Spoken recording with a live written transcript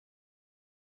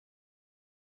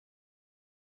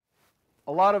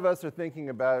a lot of us are thinking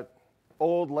about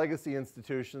old legacy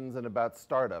institutions and about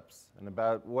startups and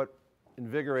about what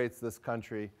invigorates this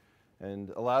country and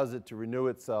allows it to renew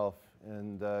itself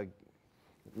and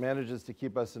manages to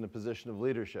keep us in a position of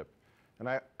leadership. And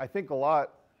I think a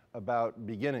lot about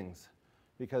beginnings,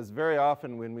 because very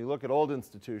often when we look at old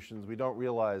institutions, we don't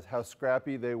realize how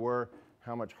scrappy they were,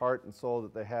 how much heart and soul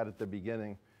that they had at the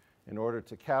beginning in order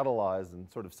to catalyze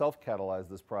and sort of self-catalyze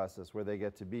this process where they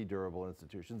get to be durable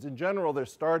institutions. In general, they're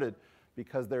started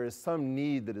because there is some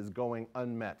need that is going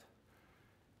unmet.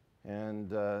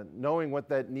 And knowing what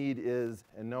that need is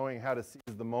and knowing how to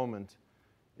seize the moment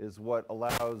is what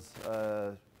allows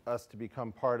us to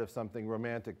become part of something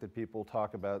romantic that people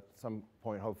talk about at some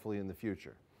point, hopefully in the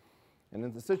future. And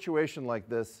in a situation like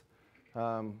this,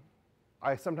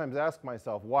 I sometimes ask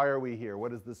myself, why are we here?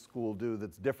 What does this school do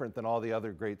that's different than all the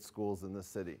other great schools in this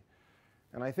city?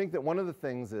 And I think that one of the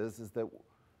things is that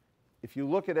if you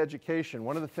look at education,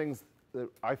 one of the things that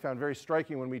I found very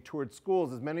striking when we toured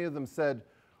schools is many of them said,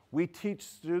 we teach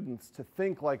students to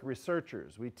think like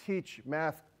researchers. We teach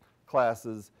math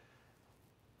classes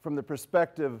from the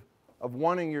perspective of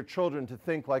wanting your children to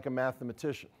think like a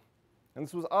mathematician. And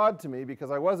this was odd to me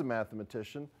because I was a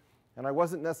mathematician and I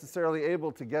wasn't necessarily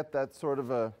able to get that sort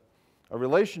of a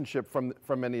relationship from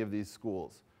many of these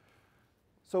schools.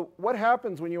 So what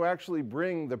happens when you actually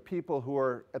bring the people who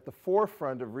are at the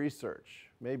forefront of research,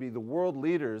 maybe the world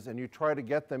leaders, and you try to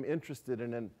get them interested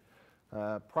in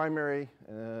primary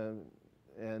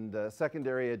and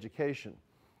secondary education?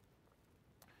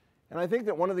 And I think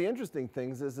that one of the interesting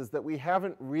things is that we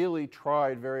haven't really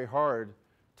tried very hard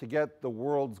to get the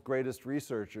world's greatest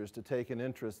researchers to take an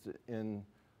interest in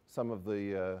some of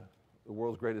the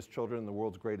world's greatest children, the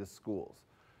world's greatest schools.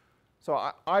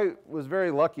 So I was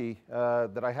very lucky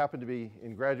that I happened to be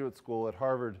in graduate school at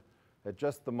Harvard at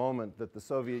just the moment that the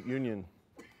Soviet Union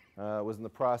was in the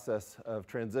process of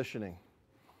transitioning.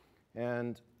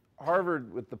 And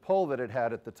Harvard, with the pull that it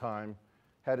had at the time,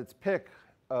 had its pick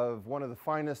of one of the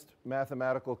finest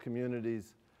mathematical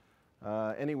communities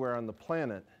anywhere on the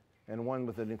planet, and one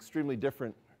with an extremely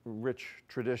different, rich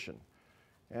tradition.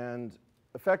 And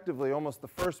effectively, almost the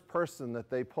first person that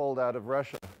they pulled out of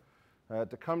Russia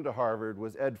to come to Harvard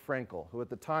was Ed Frenkel, who at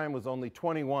the time was only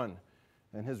 21.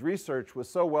 And his research was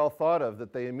so well thought of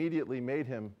that they immediately made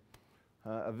him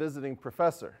a visiting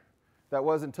professor. That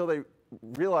was until they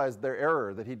realized their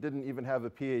error, that he didn't even have a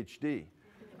PhD.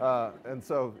 And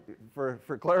so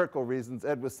for clerical reasons,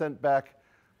 Ed was sent back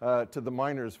to the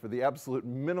minors for the absolute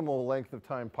minimal length of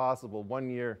time possible, 1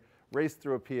 year, raced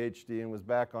through a PhD and was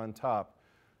back on top.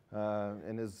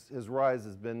 And his rise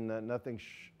has been nothing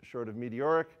short of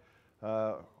meteoric.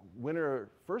 Winner,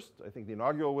 first, I think the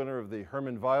inaugural winner of the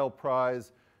Herman Weil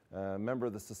Prize, member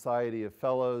of the Society of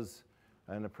Fellows,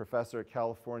 and a professor at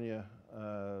California,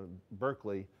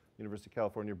 Berkeley, University of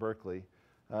California, Berkeley.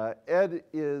 Ed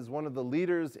is one of the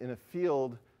leaders in a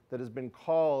field that has been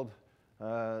called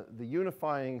the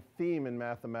unifying theme in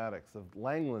mathematics of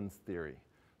Langland's theory,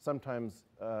 sometimes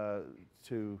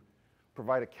to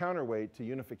provide a counterweight to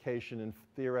unification in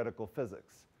theoretical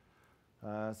physics.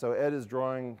 So Ed is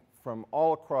drawing from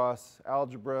all across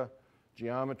algebra,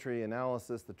 geometry,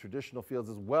 analysis, the traditional fields,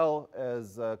 as well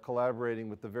as collaborating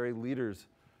with the very leaders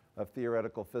of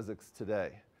theoretical physics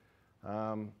today.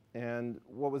 And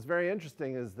what was very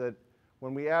interesting is that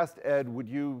when we asked Ed, would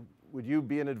you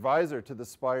be an advisor to the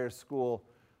Speyer School,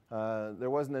 there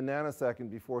wasn't a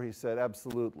nanosecond before he said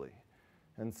absolutely.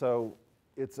 And so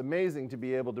it's amazing to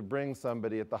be able to bring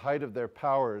somebody at the height of their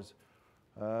powers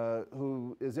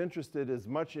who is interested as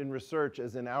much in research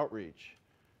as in outreach.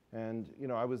 And you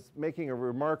know, I was making a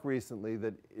remark recently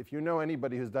that if you know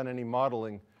anybody who's done any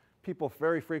modeling, people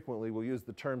very frequently will use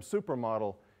the term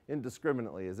supermodel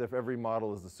indiscriminately, as if every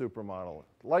model is a supermodel.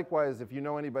 Likewise, if you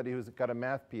know anybody who's got a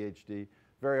math PhD,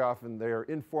 very often they are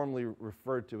informally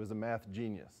referred to as a math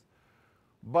genius.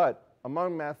 But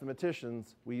among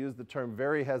mathematicians, we use the term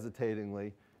very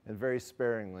hesitatingly and very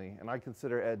sparingly, and I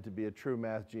consider Ed to be a true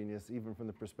math genius, even from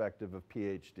the perspective of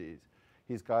PhDs.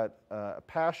 He's got a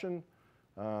passion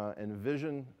and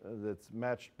vision that's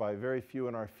matched by very few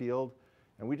in our field,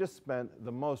 and we just spent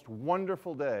the most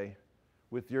wonderful day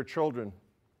with your children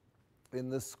in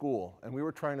this school, and we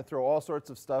were trying to throw all sorts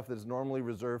of stuff that is normally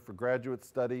reserved for graduate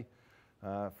study,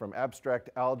 from abstract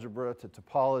algebra to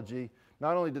topology.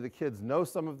 Not only do the kids know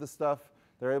some of the stuff,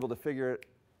 they're able to figure it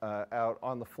out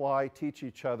on the fly, teach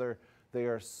each other. They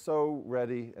are so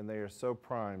ready and they are so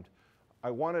primed.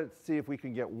 I want to see if we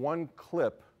can get one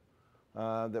clip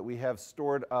that we have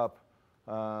stored up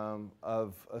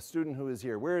of a student who is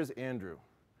here. Where is Andrew?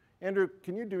 Andrew,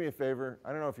 can you do me a favor?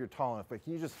 I don't know if you're tall enough, but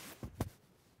can you just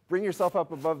bring yourself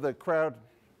up above the crowd.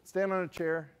 Stand on a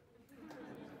chair.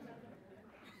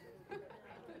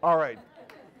 All right.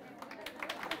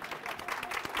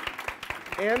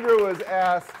 Andrew was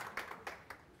asked,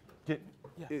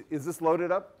 is this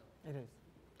loaded up? It is.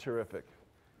 Terrific.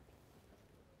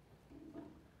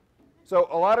 So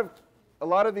a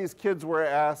lot of these kids were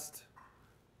asked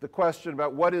the question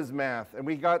about what is math, and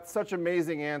we got such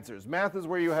amazing answers. Math is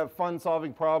where you have fun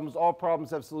solving problems. All problems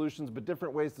have solutions, but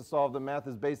different ways to solve them. Math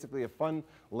is basically a fun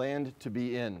land to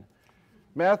be in.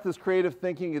 Math is creative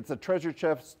thinking. It's a treasure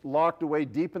chest locked away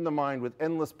deep in the mind with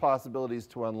endless possibilities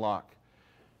to unlock.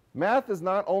 Math is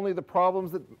not only the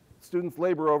problems that students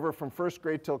labor over from first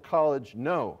grade till college.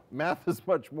 No, math is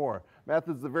much more. Math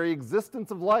is the very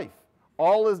existence of life.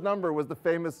 All is number was the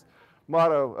famous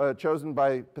motto chosen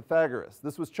by Pythagoras.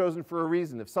 This was chosen for a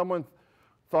reason. If someone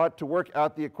thought to work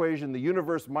out the equation, the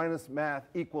universe minus math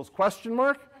equals question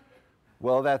mark,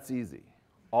 well, that's easy.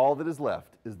 All that is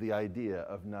left is the idea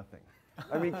of nothing.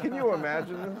 I mean, can you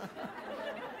imagine this?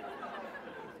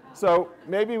 So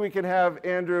maybe we can have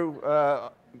Andrew,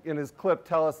 in his clip,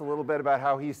 tell us a little bit about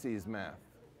how he sees math.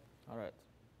 All right.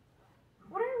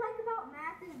 What I like about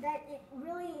math is that it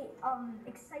really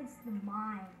excites the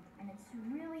mind, and it's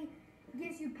really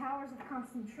gives you powers of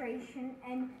concentration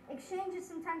and exchanges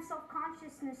sometimes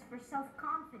self-consciousness for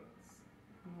self-confidence.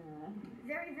 Yeah.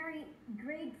 Very, very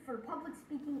great for public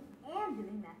speaking and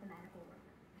doing mathematical work.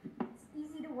 It's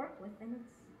easy to work with, and it's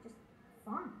just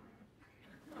fun.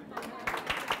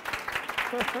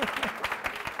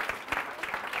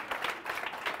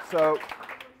 So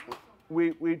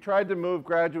we tried to move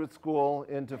graduate school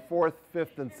into 4th,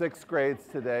 5th, and 6th grades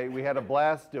today. We had a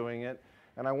blast doing it,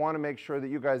 and I want to make sure that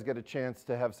you guys get a chance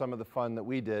to have some of the fun that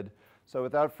we did. So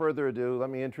without further ado, let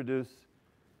me introduce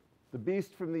the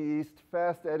beast from the East,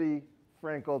 Fast Eddie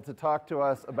Frenkel, to talk to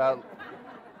us about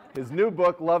his new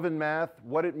book, Love and Math,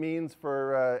 what it means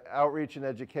for outreach and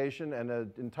education, and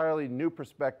an entirely new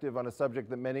perspective on a subject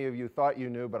that many of you thought you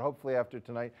knew, but hopefully after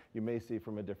tonight you may see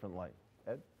from a different light.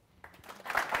 Ed?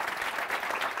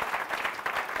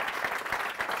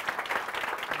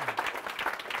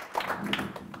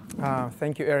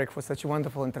 Thank you, Eric, for such a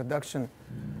wonderful introduction.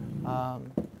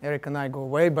 Eric and I go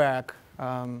way back,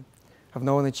 have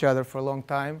known each other for a long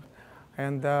time,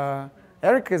 and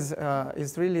Eric is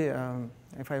really.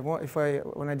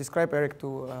 When I describe Eric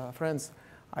to friends,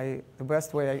 the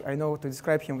best way I know to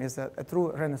describe him is a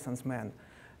true Renaissance man,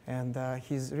 and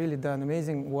he's really done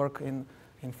amazing work in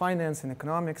finance and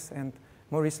economics, and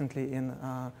more recently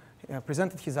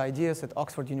presented his ideas at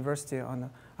Oxford University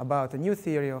about a new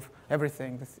theory of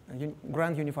everything, the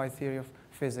grand unified theory of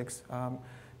physics,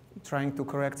 trying to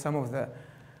correct some of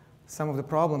the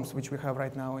problems which we have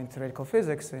right now in theoretical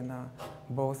physics,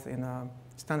 both in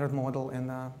standard model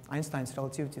and Einstein's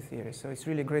relativity theory. So it's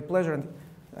really a great pleasure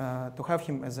to have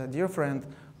him as a dear friend,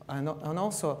 and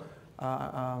also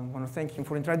want to thank him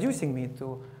for introducing me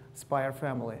to Speyer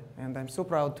family. And I'm so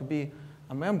proud to be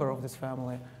a member of this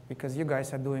family, because you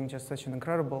guys are doing just such an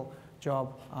incredible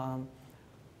job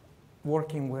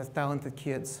working with talented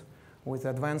kids, with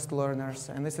advanced learners,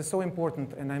 and this is so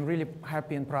important, and I'm really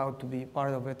happy and proud to be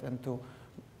part of it and to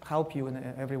help you in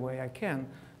every way I can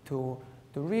to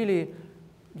really,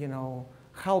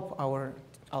 help our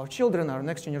children, our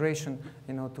next generation,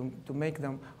 to make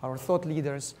them our thought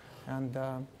leaders, and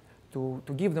to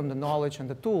give them the knowledge and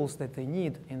the tools that they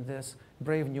need in this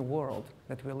brave new world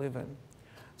that we live in.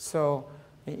 So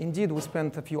indeed, we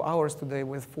spent a few hours today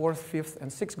with 4th, 5th, and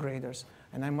 6th graders,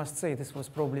 and I must say this was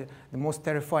probably the most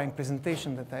terrifying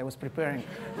presentation that I was preparing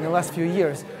in the last few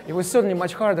years. It was certainly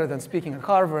much harder than speaking at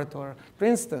Harvard or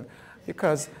Princeton,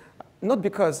 not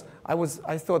because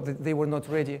I thought that they were not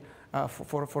ready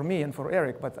for me and for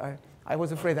Eric, but I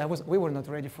was afraid we were not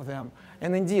ready for them.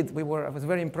 And indeed, I was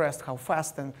very impressed how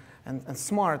fast and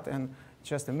smart and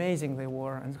just amazing they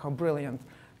were, and how brilliant.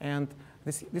 And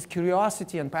this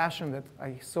curiosity and passion that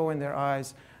I saw in their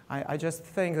eyes, I just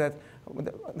think that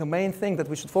the main thing that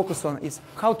we should focus on is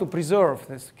how to preserve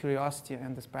this curiosity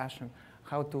and this passion,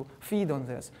 how to feed on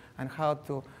this, and how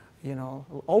to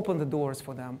open the doors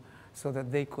for them so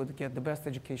that they could get the best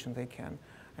education they can.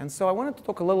 And so I wanted to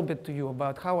talk a little bit to you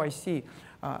about how I see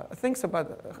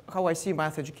how I see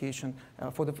math education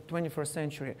for the 21st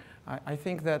century. I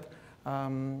think that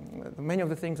many of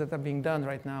the things that are being done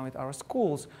right now at our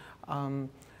schools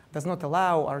does not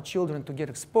allow our children to get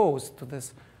exposed to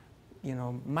this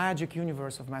magic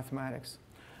universe of mathematics.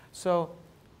 So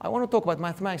I want to talk about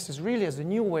mathematics as really as a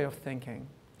new way of thinking.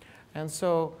 And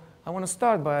so I want to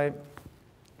start by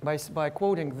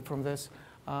quoting from this,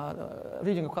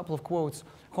 reading a couple of quotes.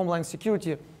 Homeland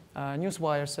Security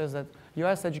Newswire says that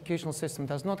US educational system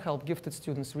does not help gifted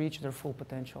students reach their full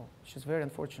potential, which is very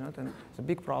unfortunate and it's a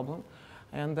big problem.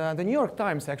 And the New York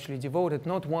Times actually devoted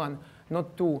not one,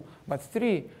 not two, but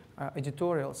three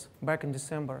editorials back in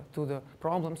December to the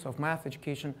problems of math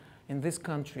education in this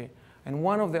country. And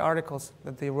one of the articles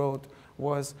that they wrote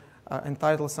was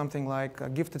entitled something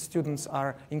like, gifted students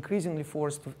are increasingly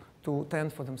forced to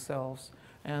tend for themselves.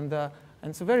 And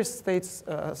it's a very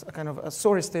kind of a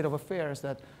sorry state of affairs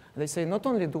that they say not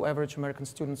only do average American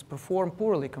students perform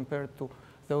poorly compared to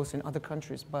those in other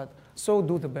countries, but so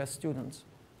do the best students,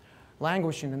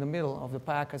 languishing in the middle of the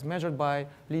pack as measured by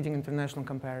leading international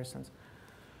comparisons.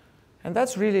 And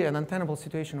that's really an untenable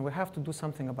situation. We have to do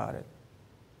something about it.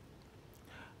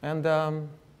 And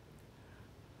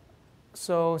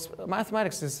so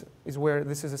mathematics is where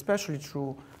this is especially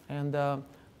true. And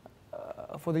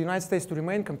for the United States to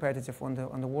remain competitive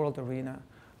on the world arena,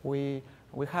 we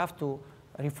have to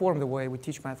reform the way we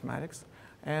teach mathematics.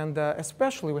 And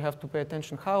especially we have to pay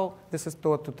attention how this is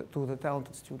taught to the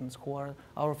talented students who are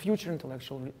our future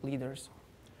intellectual leaders.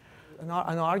 An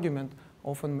argument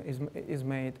often is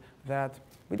made that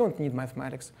we don't need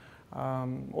mathematics,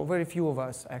 or very few of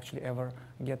us actually ever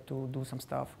get to do some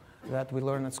stuff that we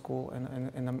learn at school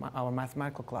in our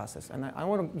mathematical classes. And I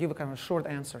want to give a kind of a short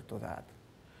answer to that.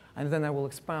 And then I will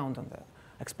expand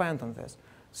on this.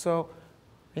 So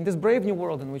in this brave new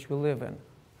world in which we live in,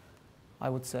 I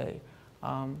would say,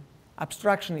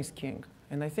 abstraction is king.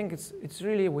 And I think it's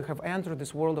really, we have entered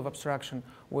this world of abstraction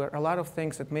where a lot of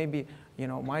things that maybe,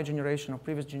 my generation or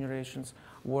previous generations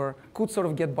could sort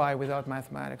of get by without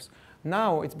mathematics.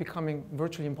 Now it's becoming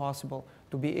virtually impossible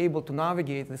to be able to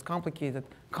navigate this complicated,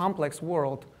 complex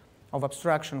world of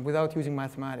abstraction without using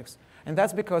mathematics. And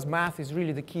that's because math is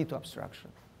really the key to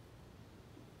abstraction.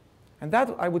 And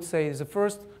that, I would say, is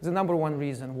the number one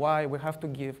reason why we have to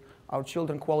give our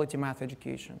children quality math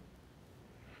education.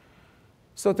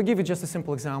 So to give you just a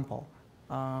simple example,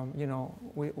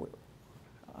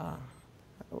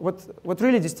 what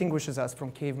really distinguishes us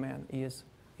from cavemen is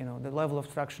the level of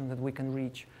abstraction that we can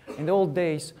reach. In the old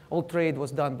days, all trade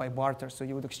was done by barter, so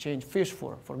you would exchange fish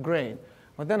for grain.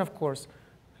 But then, of course,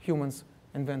 humans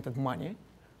invented money,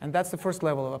 and that's the first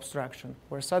level of abstraction,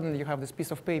 where suddenly you have this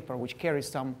piece of paper which carries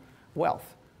some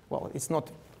wealth. Well, it's not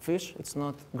fish, it's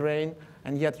not grain,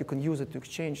 and yet you can use it to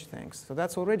exchange things. So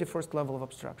that's already first level of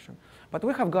abstraction. But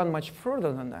we have gone much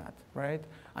further than that, right?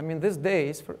 I mean, these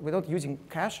days, we're not using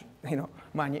cash,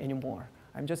 money anymore.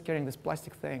 I'm just carrying this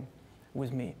plastic thing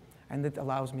with me, and it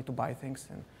allows me to buy things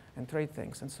and trade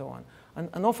things and so on.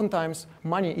 And oftentimes,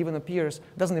 money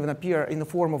doesn't even appear in the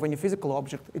form of any physical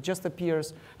object. It just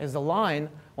appears as a line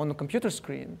on the computer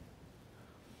screen,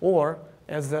 or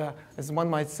as one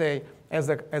might say, as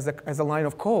a line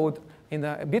of code in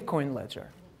a Bitcoin ledger,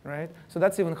 right? So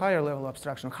that's even higher level of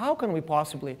abstraction. How can we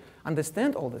possibly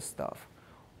understand all this stuff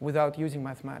without using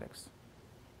mathematics?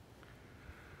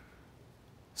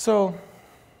 So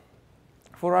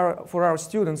for our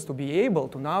students to be able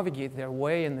to navigate their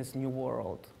way in this new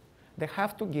world, they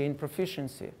have to gain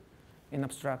proficiency in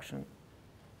abstraction.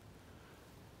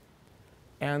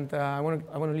 And I want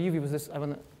to leave you with this.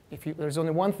 If there's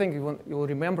only one thing you will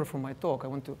remember from my talk, I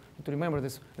want you to remember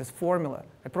this formula.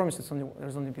 I promise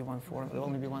there's only be one formula. There will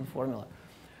only be one formula.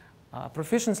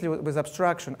 Proficiency with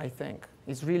abstraction, I think,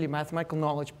 is really mathematical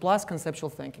knowledge plus conceptual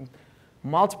thinking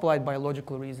multiplied by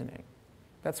logical reasoning.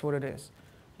 That's what it is.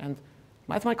 And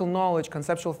mathematical knowledge,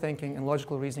 conceptual thinking, and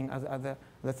logical reasoning are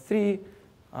the three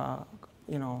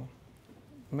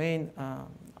main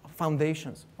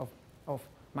foundations of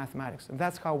mathematics. And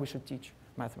that's how we should teach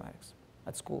mathematics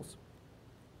at schools.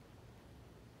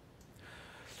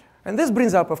 And this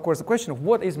brings up, of course, the question of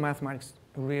what is mathematics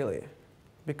really?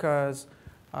 Because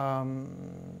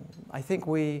I think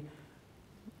we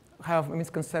have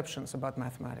misconceptions about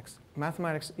mathematics.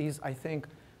 Mathematics is, I think,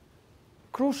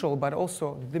 crucial, but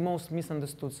also the most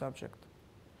misunderstood subject.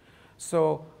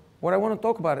 So what I want to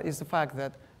talk about is the fact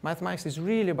that mathematics is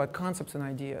really about concepts and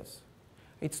ideas.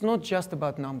 It's not just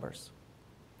about numbers.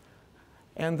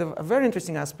 And a very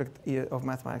interesting aspect of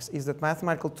mathematics is that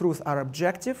mathematical truths are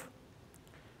objective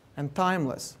and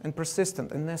timeless and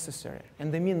persistent and necessary.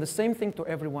 And they mean the same thing to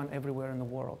everyone, everywhere in the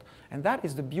world. And that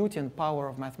is the beauty and power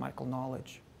of mathematical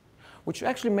knowledge, which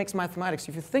actually makes mathematics,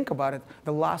 if you think about it,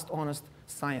 the last honest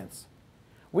science.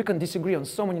 We can disagree on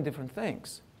so many different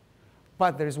things,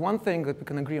 but there is one thing that we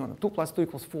can agree on. 2 + 2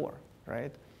 = 4,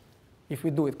 right? If we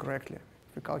do it correctly,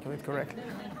 if we calculate correctly.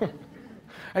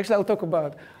 Actually, I'll talk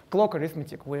about clock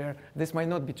arithmetic, where this might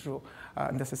not be true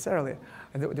necessarily,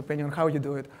 depending on how you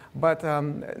do it. But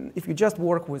if you just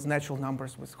work with natural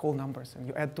numbers, with whole numbers, and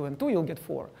you add 2 and 2, you'll get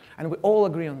 4. And we all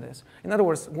agree on this. In other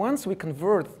words, once we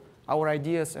convert our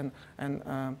ideas and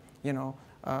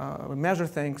we measure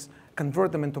things,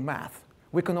 convert them into math,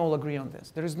 we can all agree on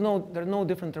this. There are no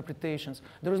different interpretations.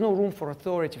 There is no room for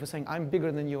authority for saying, I'm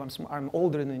bigger than you, I'm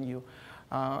older than you.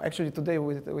 Actually, today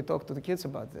we talked to the kids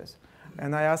about this.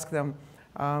 And I asked them,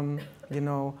 I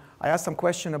asked some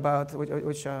question about,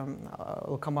 which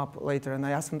will come up later, and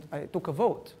I took a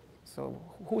vote. So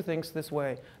who thinks this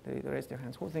way? They raised their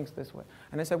hands. Who thinks this way?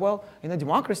 And I said, well, in a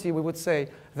democracy, we would say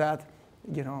that,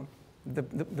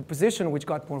 the position which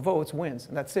got more votes wins,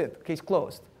 and that's it, case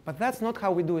closed. But that's not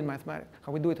how we do in mathematics,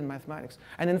 how we do it in mathematics.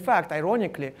 And in fact,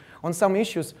 ironically, on some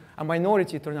issues, a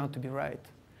minority turned out to be right.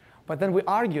 But then we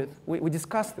argued, we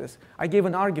discussed this. I gave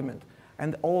an argument,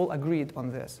 and all agreed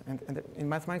on this. And in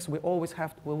mathematics, we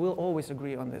will always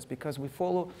agree on this, because we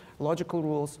follow logical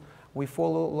rules, we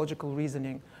follow logical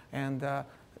reasoning, and the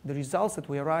results that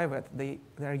we arrive at, they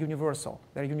are universal.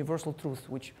 They're universal truths,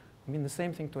 which mean the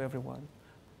same thing to everyone.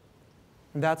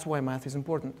 And that's why math is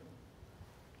important.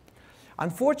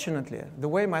 Unfortunately, the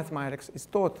way mathematics is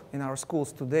taught in our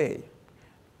schools today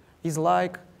is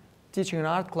like teaching an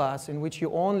art class in which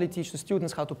you only teach the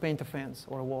students how to paint a fence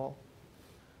or a wall,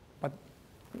 but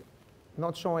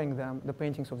not showing them the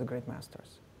paintings of the great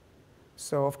masters.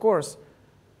 So of course,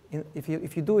 if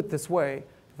you do it this way,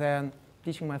 then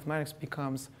teaching mathematics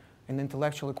becomes an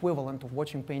intellectual equivalent of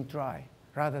watching paint dry,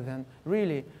 rather than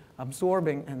really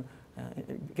absorbing and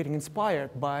getting inspired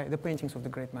by the paintings of the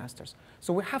great masters.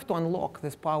 So we have to unlock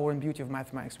this power and beauty of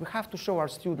mathematics. We have to show our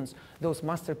students those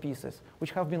masterpieces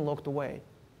which have been locked away.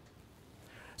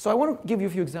 So I want to give you a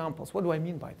few examples. What do I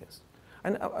mean by this?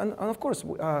 And of course,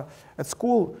 at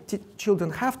school,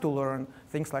 children have to learn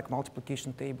things like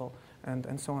multiplication table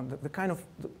and so on, the kind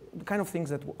of things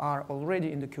that are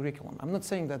already in the curriculum. I'm not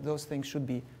saying that those things should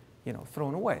be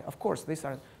thrown away. Of course, these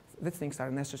things are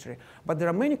necessary. But there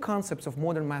are many concepts of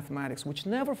modern mathematics which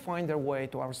never find their way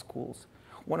to our schools.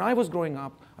 When I was growing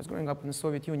up in the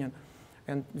Soviet Union,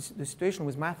 and the situation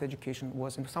with math education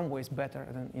was in some ways better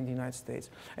than in the United States.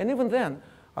 And even then,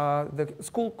 the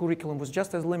school curriculum was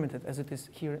just as limited as it is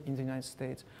here in the United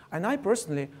States. And I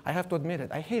personally, I have to admit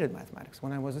it, I hated mathematics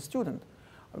when I was a student.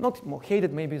 Not well,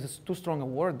 hated maybe is too strong a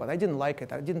word, but I didn't like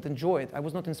it. I didn't enjoy it. I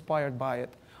was not inspired by it.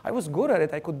 I was good at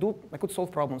it. I could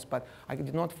solve problems, but I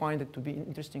did not find it to be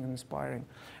interesting and inspiring.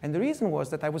 And the reason was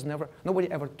that nobody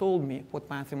ever told me what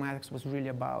mathematics was really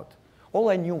about. All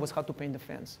I knew was how to paint the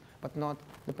fence, but not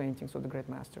the paintings of the great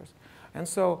masters. And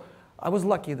so I was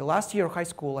lucky. The last year of high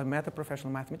school, I met a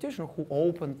professional mathematician who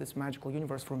opened this magical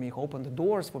universe for me, who opened the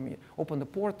doors for me, opened the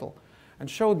portal, and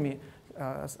showed me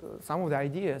some of the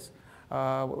ideas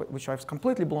which I was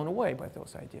completely blown away by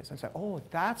those ideas, and said, oh,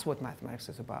 that's what mathematics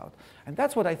is about. And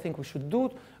that's what I think we should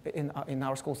do in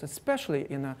our schools, especially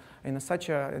in such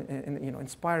an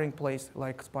inspiring place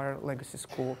like Speyer Legacy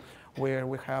School, where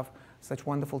we have such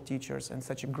wonderful teachers and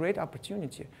such a great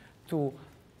opportunity to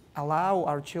allow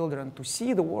our children to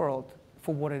see the world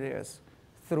for what it is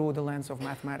through the lens of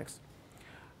mathematics.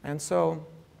 And so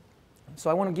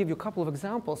I want to give you a couple of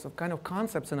examples of kind of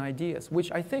concepts and ideas,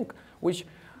 which I think,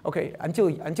 okay,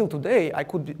 until today, I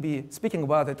could be speaking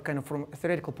about it kind of from a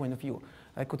theoretical point of view.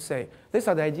 I could say, these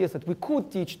are the ideas that we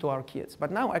could teach to our kids. But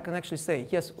now I can actually say,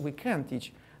 yes, we can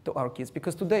teach to our kids.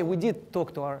 Because today we did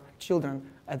talk to our children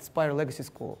at Speyer Legacy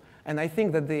School. And I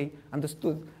think that they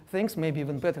understood things maybe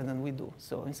even better than we do.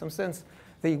 So in some sense,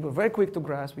 they were very quick to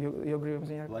grasp. You agree with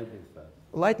me? Lightning fast.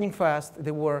 Lightning fast.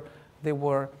 They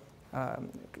were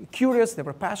curious, they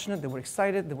were passionate, they were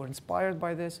excited, they were inspired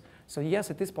by this. So yes,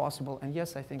 it is possible, and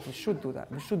yes, I think we should do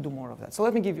that. We should do more of that. So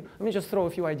let me just throw a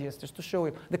few ideas just to show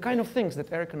you the kind of things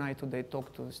that Eric and I today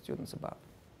talk to the students about.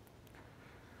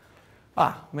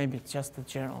 Maybe it's just a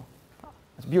general.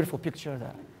 It's a beautiful picture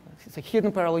there. It's a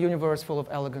hidden parallel universe full of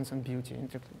elegance and beauty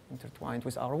intertwined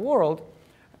with our world.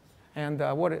 And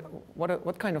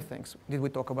what kind of things did we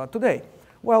talk about today?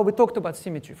 Well, we talked about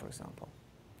symmetry, for example.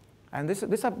 And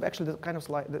these are actually the kind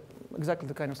of exactly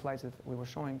the kind of slides that we were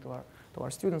showing to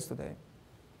our students today.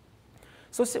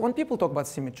 So when people talk about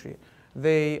symmetry,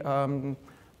 they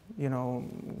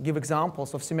give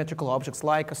examples of symmetrical objects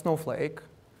like a snowflake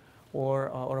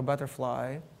or a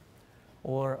butterfly,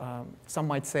 or some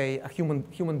might say a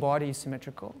human body is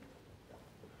symmetrical.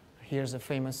 Here's a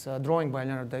famous drawing by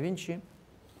Leonardo da Vinci.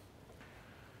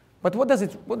 But what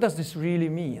does this really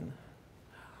mean?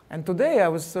 And today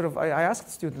I asked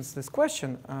students this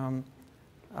question.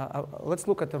 Let's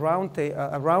look at a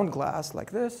round glass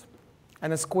like this,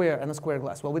 and a square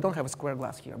glass. Well, we don't have a square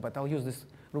glass here, but I'll use this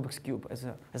Rubik's Cube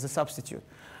as a substitute.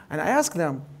 And I ask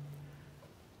them,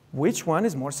 which one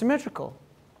is more symmetrical?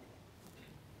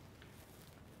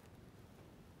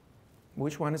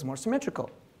 Which one is more symmetrical?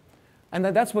 And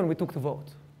then that's when we took the vote.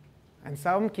 And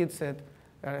some kids said,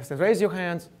 raise your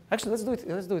hands. Actually,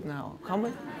 let's do it now.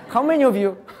 How many of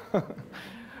you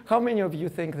how many of you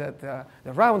think that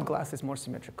the round glass is more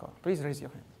symmetrical? Please raise your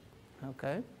hand.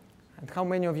 Okay. And how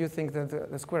many of you think that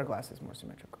the square glass is more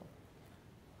symmetrical?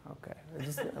 Okay,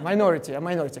 just a minority.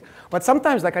 But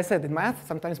sometimes, like I said, in math,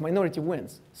 sometimes minority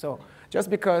wins. So just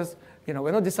because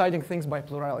we're not deciding things by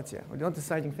plurality, we're not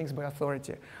deciding things by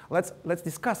authority. Let's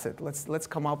discuss it. Let's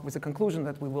come up with a conclusion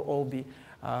that we will all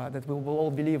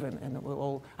believe in and will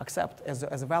all accept as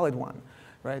a valid one,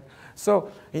 right?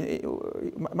 So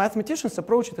mathematicians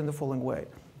approach it in the following way.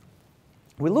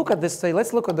 We look at this, say,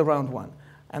 let's look at the round one,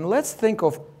 and let's think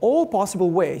of all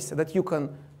possible ways that you can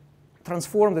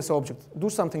transform this object, do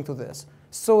something to this,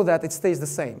 so that it stays the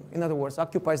same. In other words,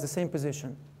 occupies the same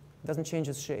position, doesn't change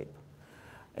its shape.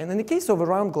 And in the case of a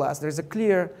round glass, there's a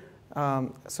clear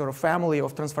sort of family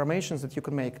of transformations that you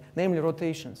can make, namely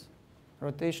rotations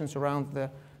around the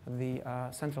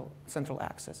central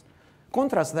axis.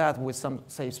 Contrast that with some,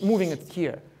 say, moving it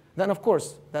here. Then, of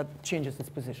course, that changes its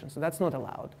position, so that's not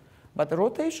allowed. But the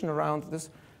rotation around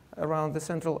the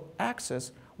central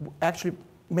axis actually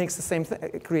makes the same thing.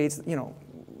 It creates,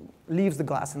 leaves the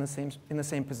glass in the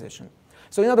same position.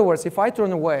 So in other words, if I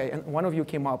turn away and one of you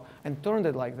came up and turned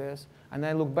it like this, and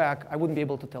I look back, I wouldn't be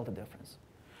able to tell the difference.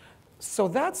 So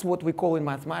that's what we call in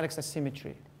mathematics a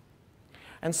symmetry.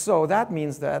 And so that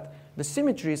means that the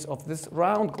symmetries of this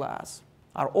round glass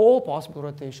are all possible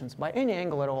rotations by any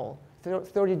angle at all.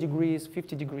 30 degrees,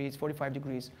 50 degrees, 45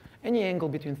 degrees, any angle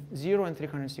between 0 and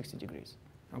 360 degrees.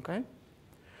 Okay?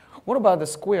 What about the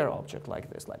square object like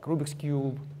this, like Rubik's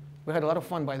Cube? We had a lot of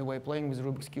fun, by the way, playing with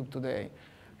Rubik's Cube today,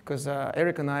 because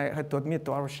Eric and I had to admit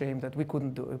to our shame that we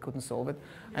couldn't solve it.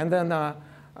 And then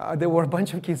there were a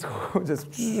bunch of kids who just,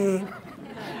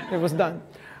 it was done.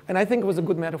 And I think it was a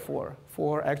good metaphor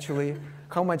for actually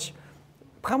how much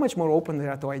more open they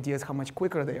are to ideas, how much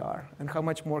quicker they are, and how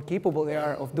much more capable they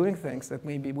are of doing things that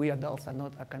maybe we adults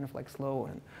are kind of like slow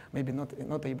and maybe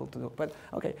not able to do. But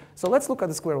okay, so let's look at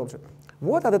the square object.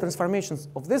 What are the transformations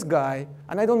of this guy?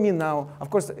 And I don't mean now, of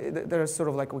course, there's sort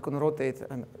of like we can rotate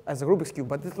as a Rubik's Cube,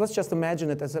 but let's just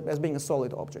imagine it as being a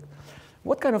solid object.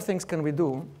 What kind of things can we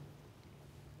do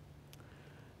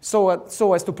so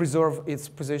as to preserve its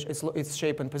position, its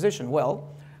shape and position? Well,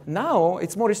 now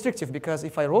it's more restrictive, because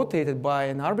if I rotate it by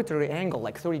an arbitrary angle,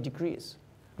 like 30 degrees,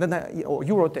 then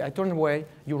you rotate, I turn away,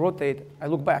 you rotate, I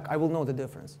look back, I will know the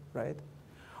difference, right?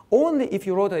 Only if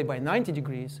you rotate by 90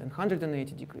 degrees and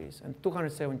 180 degrees and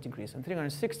 270 degrees and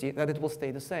 360 that it will stay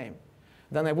the same.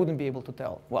 Then I wouldn't be able to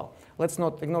tell. Well, let's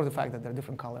not ignore the fact that there are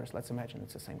different colors. Let's imagine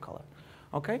it's the same color.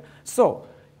 Okay? So,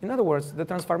 in other words, the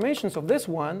transformations of this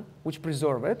one, which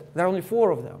preserve it, there are only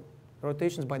 4 of them.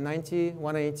 Rotations by 90,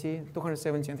 180,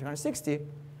 270, and 360.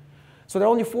 So there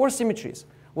are only 4 symmetries,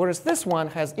 whereas this one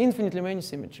has infinitely many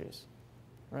symmetries,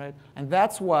 right? And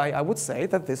that's why I would say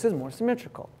that this is more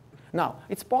symmetrical. Now,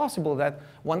 it's possible that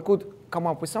one could come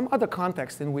up with some other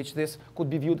context in which this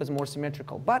could be viewed as more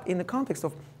symmetrical. But in the context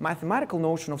of mathematical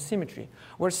notion of symmetry,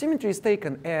 where symmetry is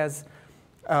taken as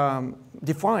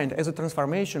defined as a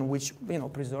transformation which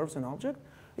preserves an object,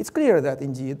 it's clear that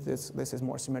indeed this is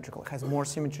more symmetrical, it has more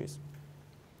symmetries.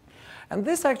 And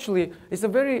this actually is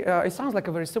it sounds like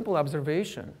a very simple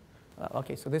observation.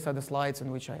 Okay, so these are the slides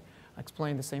in which I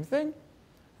explain the same thing,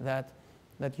 that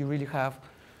you really have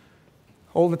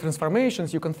all the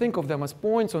transformations. You can think of them as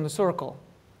points on the circle.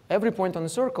 Every point on the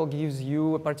circle gives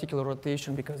you a particular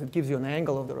rotation because it gives you an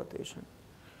angle of the rotation.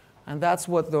 And that's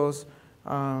what those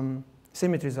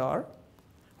symmetries are.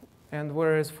 And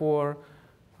whereas for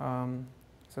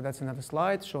so that's another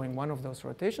slide showing one of those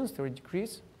rotations, 30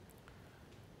 degrees.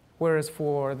 Whereas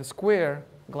for the square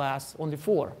glass, only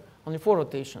 4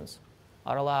 rotations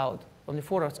are allowed. Only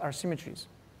 4 are symmetries.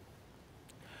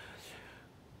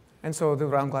 And so the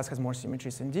round glass has more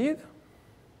symmetries indeed.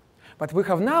 But we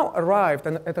have now arrived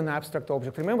at an abstract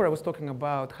object. Remember, I was talking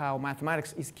about how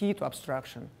mathematics is key to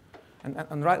abstraction.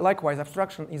 And likewise,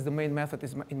 abstraction is the main method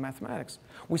in mathematics.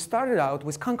 We started out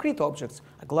with concrete objects,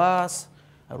 a glass,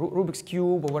 a Rubik's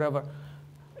Cube, or whatever.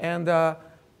 And,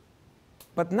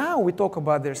 but now we talk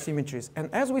about their symmetries. And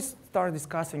as we start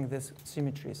discussing these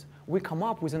symmetries, we come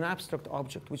up with an abstract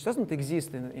object which doesn't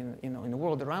exist in the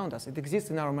world around us. It exists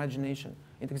in our imagination.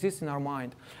 It exists in our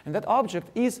mind. And that object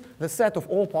is the set of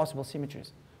all possible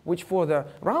symmetries, which for the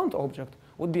round object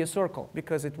would be a circle,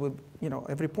 because it would,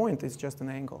 every point is just an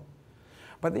angle.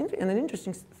 But an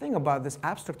interesting thing about this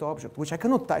abstract object, which I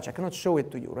cannot touch, I cannot show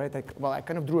it to you, right? Well, I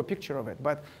kind of drew a picture of it,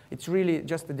 but it's really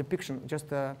just a depiction,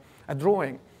 just a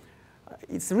drawing.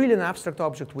 It's really an abstract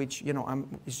object which,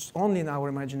 is only in our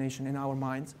imagination, in our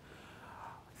minds.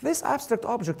 This abstract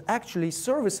object actually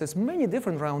services many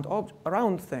different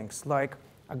round things, like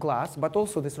a glass, but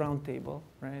also this round table,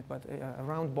 right? But a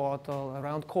round bottle, a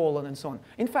round colon, and so on.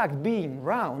 In fact, being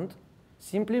round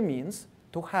simply means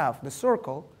to have the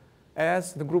circle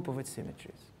as the group of its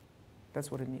symmetries.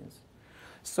 That's what it means.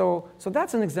 So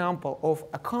that's an example of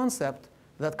a concept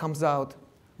that comes out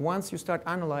once you start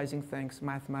analyzing things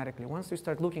mathematically, once you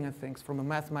start looking at things from a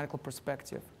mathematical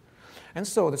perspective. And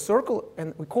so the circle,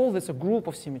 and we call this a group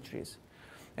of symmetries.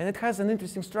 And it has an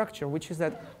interesting structure, which is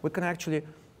that we can actually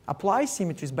apply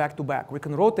symmetries back to back. We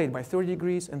can rotate by 30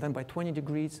 degrees and then by 20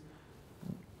 degrees.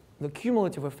 The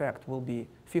cumulative effect will be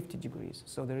 50 degrees.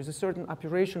 So there is a certain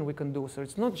operation we can do. So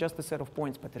it's not just a set of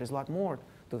points, but there is a lot more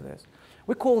to this.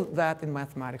 We call that in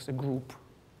mathematics a group.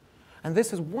 And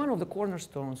this is one of the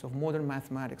cornerstones of modern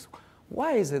mathematics.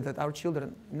 Why is it that our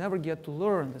children never get to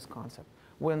learn this concept?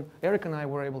 When Eric and I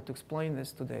were able to explain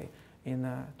this today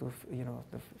to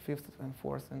the 5th and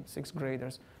 4th and 6th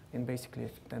graders in basically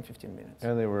 10, 15 minutes.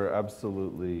 And they were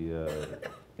absolutely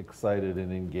excited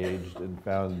and engaged and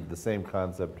found the same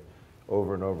concept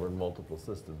over and over in multiple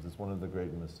systems. It's one of the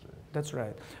great mysteries. That's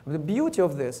right. The beauty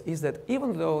of this is that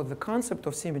even though the concept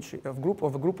of symmetry, of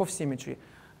a group of symmetry,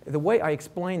 the way I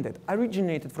explained it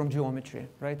originated from geometry,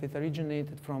 right? It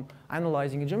originated from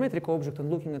analyzing a geometric object and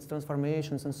looking at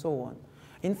transformations and so on.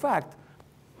 In fact,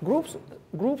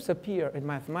 groups appear in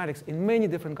mathematics in many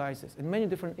different guises, in many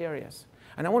different areas.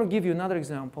 And I want to give you another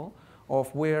example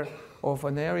of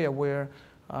an area where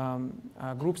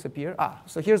groups appear.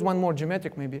 So here's one more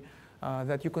geometric maybe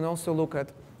that you can also look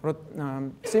at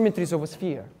symmetries of a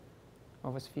sphere.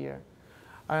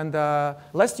 And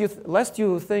lest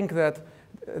you think that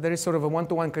there is sort of a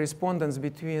one-to-one correspondence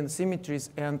between symmetries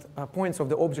and points of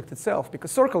the object itself, because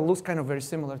circle looks kind of very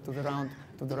similar to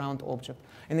the round object.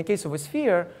 In the case of a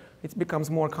sphere, it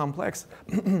becomes more complex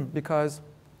because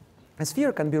a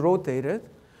sphere can be rotated,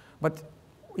 but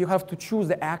you have to choose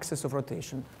the axis of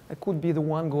rotation. It could be the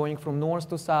one going from north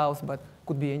to south, but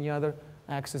could be any other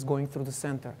axis going through the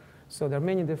center. So there are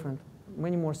many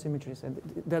more symmetries, and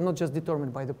they're not just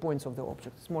determined by the points of the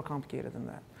object. It's more complicated than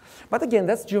that. But again,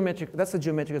 that's a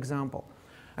geometric example.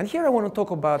 And here I want to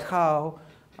talk about how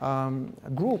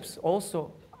groups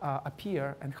also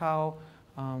appear and how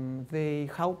they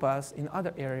help us in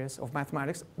other areas of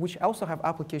mathematics, which also have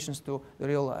applications to the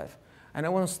real life. And I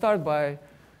want to start by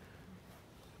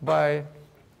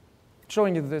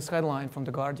showing you this headline from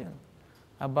The Guardian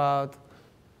about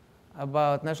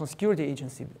National Security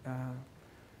Agency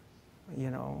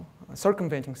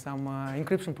circumventing some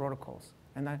encryption protocols.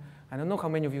 And I don't know how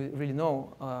many of you really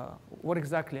know what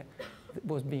exactly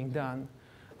was being done.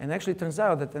 And actually it turns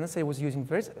out that NSA was using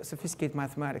very sophisticated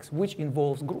mathematics, which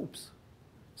involves groups.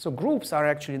 So groups are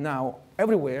actually now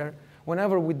everywhere.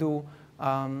 Whenever we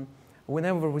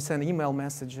send email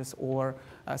messages or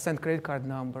send credit card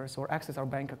numbers or access our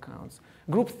bank accounts,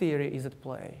 group theory is at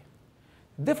play.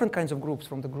 Different kinds of groups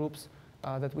from the groups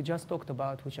that we just talked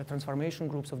about, which are transformation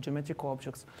groups of geometric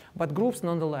objects, but groups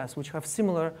nonetheless, which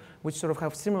sort of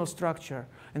have similar structure,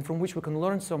 and from which we can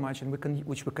learn so much, and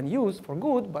which we can use for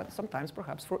good, but sometimes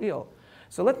perhaps for ill.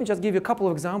 So let me just give you a couple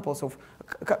of examples of,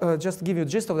 just give you a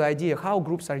gist of the idea how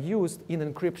groups are used in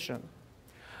encryption.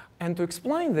 And to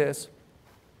explain this,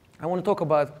 I want to talk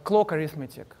about clock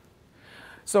arithmetic.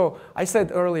 So I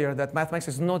said earlier that mathematics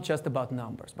is not just about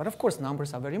numbers. But of course,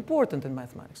 numbers are very important in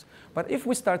mathematics. But if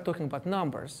we start talking about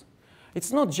numbers,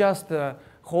 it's not just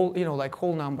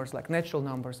whole numbers, like natural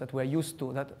numbers that we're used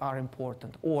to that are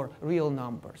important, or real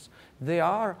numbers. There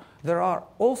are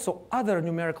also other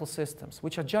numerical systems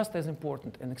which are just as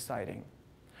important and exciting.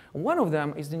 One of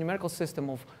them is the numerical system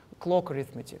of clock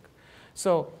arithmetic.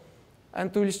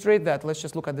 And to illustrate that, let's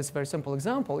just look at this very simple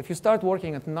example. If you start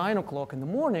working at 9 o'clock in the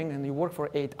morning and you work for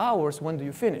 8 hours, when do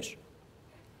you finish?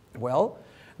 Well,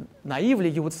 naively,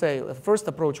 you would say, the first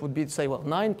approach would be to say, well,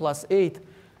 9 plus 8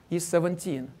 is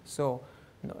 17. So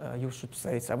you should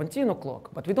say 17 o'clock.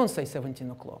 But we don't say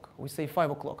 17 o'clock. We say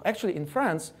 5 o'clock. Actually, in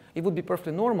France, it would be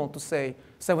perfectly normal to say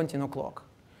 17 o'clock.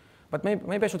 But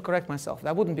maybe I should correct myself.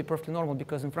 That wouldn't be perfectly normal,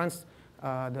 because in France,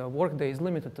 the workday is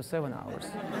limited to 7 hours.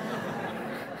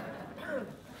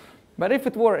 But if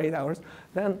it were 8 hours,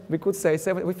 then we could say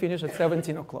we finish at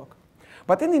 17 o'clock.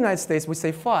 But in the United States, we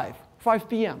say 5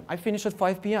 p.m. I finish at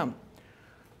 5 p.m.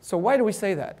 So why do we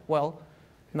say that? Well,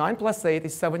 9 plus 8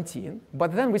 is 17,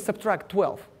 but then we subtract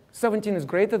 12. 17 is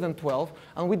greater than 12,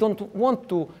 and we don't want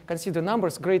to consider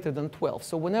numbers greater than 12.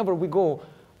 So whenever we go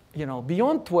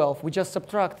beyond 12, we just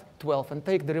subtract 12 and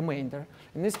take the remainder.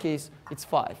 In this case, it's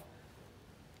 5.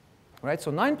 Right?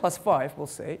 So 9 plus 5, we'll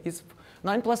say, is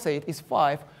 9 plus 8 is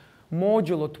 5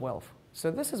 modulo 12.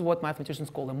 So this is what mathematicians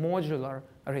call a modular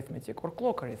arithmetic or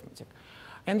clock arithmetic.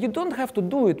 And you don't have to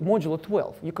do it modulo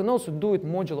 12. You can also do it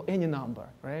modulo any number,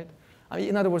 right?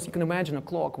 In other words, you can imagine a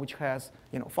clock which has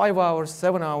 5 hours,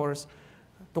 7 hours,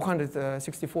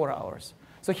 264 hours.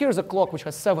 So here's a clock which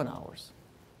has 7 hours.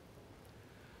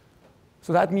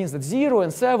 So that means that 0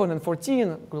 and 7 and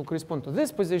 14 will correspond to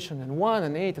this position, and 1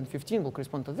 and 8 and 15 will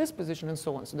correspond to this position, and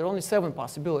so on. So there are only 7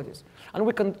 possibilities. And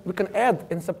we can add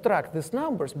and subtract these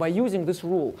numbers by using this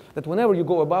rule that whenever you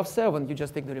go above 7, you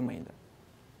just take the remainder.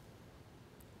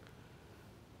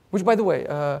 Which, by the way,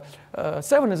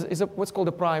 7 is what's called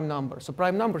a prime number. So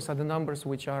prime numbers are the numbers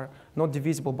which are not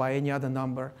divisible by any other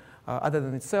number other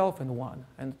than itself and 1.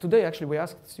 And today, actually, we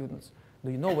asked students, do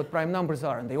you know what prime numbers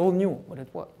are? And they all knew what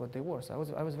they were. So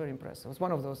I was very impressed. It was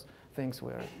one of those things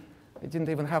where I didn't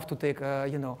even have to take,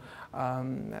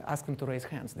 ask them to raise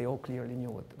hands. They all clearly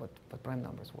knew what prime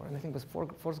numbers were. And I think it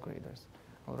was fourth graders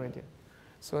already.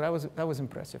 So that was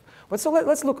impressive. But so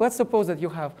let's suppose that you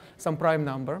have some prime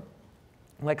number,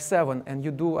 like 7, and you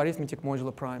do arithmetic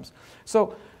modulo primes.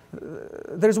 So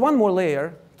there's one more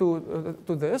layer to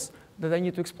this that I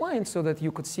need to explain so that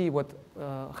you could see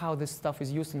how this stuff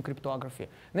is used in cryptography.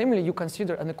 Namely, you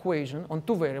consider an equation on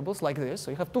 2 variables like this.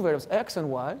 So you have 2 variables, x and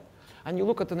y, and you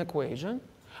look at an equation.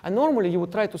 And normally, you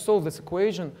would try to solve this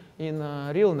equation in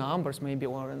real numbers, maybe,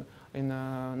 or in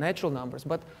natural numbers.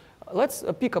 But let's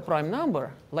pick a prime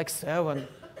number, like 7.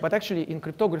 But actually, in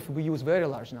cryptography, we use very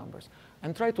large numbers,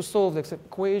 and try to solve this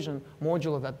equation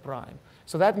modulo that prime.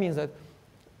 So that means that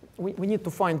we need to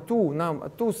find two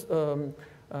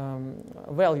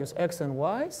values, x and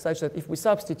y, such that if we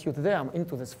substitute them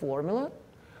into this formula,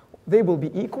 they will be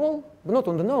equal, not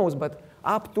on the nose, but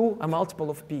up to a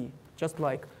multiple of p, just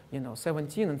like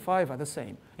 17 and 5 are the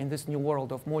same in this new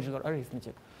world of modular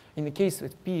arithmetic. In the case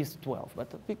that p is 12,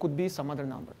 but p could be some other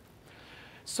number.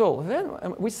 So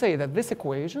then we say that this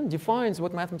equation defines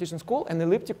what mathematicians call an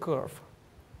elliptic curve.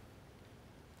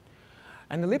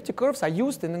 And elliptic curves are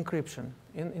used in encryption,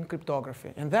 in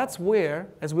cryptography. And that's where,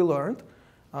 as we learned,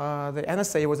 the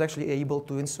NSA was actually able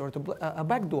to insert a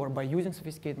backdoor by using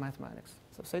sophisticated mathematics.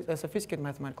 So a sophisticated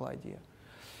mathematical idea.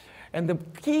 And the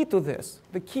key to this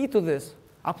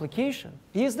application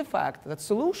is the fact that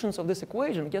solutions of this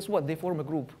equation, guess what? They form a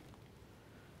group.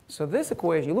 So this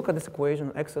equation, you look at this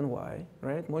equation, x and y,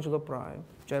 right, modulo prime,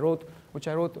 which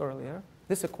I wrote earlier,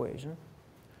 this equation.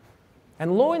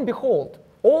 And lo and behold,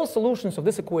 all solutions of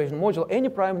this equation, modulo any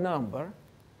prime number,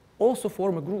 also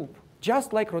form a group,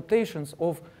 just like rotations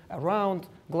of a round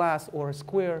glass or a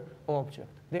square object.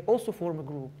 They also form a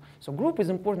group. So group is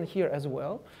important here as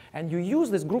well. And you use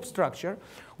this group structure,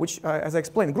 which, as I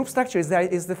explained, group structure is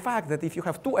the fact that if you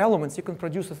have 2 elements, you can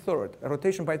produce a third. A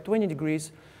rotation by 20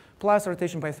 degrees plus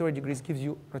rotation by 30 degrees gives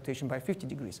you rotation by 50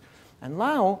 degrees. And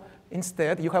now,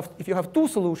 instead, if you have 2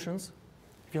 solutions,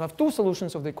 if you have 2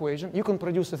 solutions of the equation, you can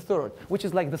produce a third, which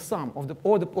is like the sum of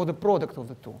or the product of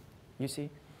the 2, you see?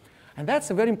 And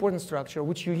that's a very important structure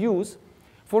which you use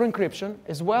for encryption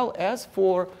as well as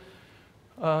for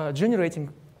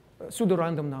generating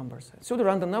pseudo-random numbers.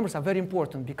 Pseudo-random numbers are very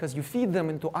important because you feed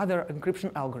them into other encryption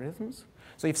algorithms.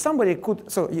 So if somebody could,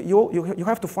 so you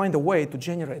have to find a way to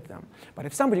generate them. But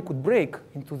if somebody could break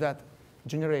into that,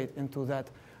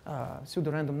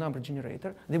 pseudo-random number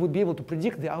generator, they would be able to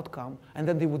predict the outcome, and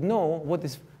then they would know what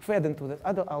is fed into the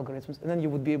other algorithms, and then you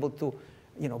would be able to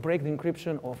break the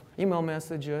encryption of email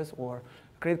messages or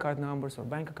credit card numbers or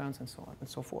bank accounts and so on and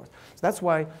so forth. So that's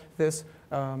why this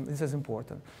is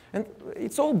important. And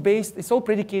it's all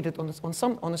predicated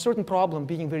on a certain problem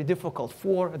being very difficult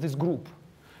for this group.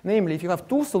 Namely, if you have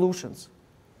 2 solutions,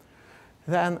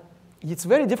 then it's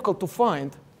very difficult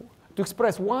to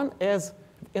express one as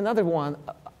another one,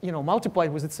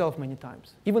 multiplied with itself many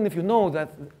times. Even if you know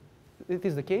that it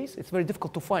is the case, it's very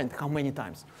difficult to find how many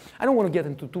times. I don't want to get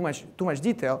into too much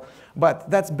detail, but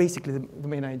that's basically the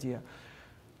main idea.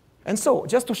 And so,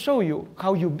 just to show you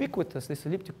how ubiquitous these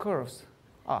elliptic curves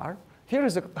are, here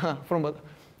is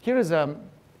a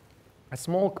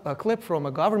small clip from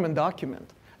a government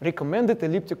document, recommended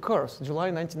elliptic curves,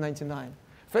 July 1999.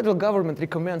 Federal government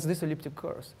recommends these elliptic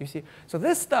curves, you see. So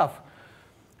this stuff,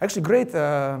 actually great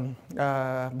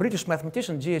British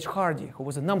mathematician G.H. Hardy, who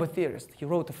was a number theorist, he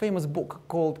wrote a famous book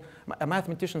called A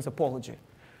Mathematician's Apology.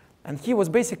 And he was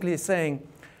basically saying,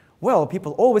 well,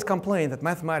 people always complain that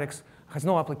mathematics has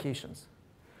no applications.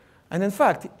 And in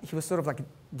fact, he was sort of like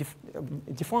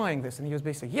defying this, and he was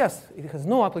basically, yes, it has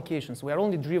no applications. We are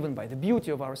only driven by the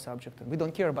beauty of our subject, and we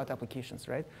don't care about applications,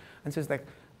 right? And so it's like,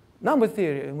 number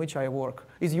theory in which I work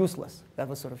is useless. That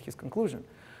was sort of his conclusion.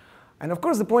 And of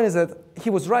course, the point is that he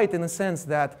was right in the sense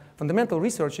that fundamental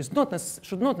research should not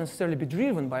necessarily be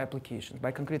driven by applications,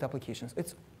 by concrete applications.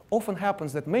 It often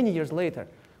happens that many years later,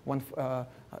 when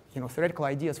theoretical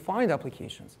ideas find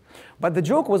applications. But the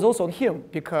joke was also on him,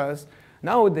 because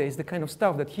nowadays the kind of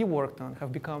stuff that he worked on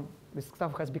this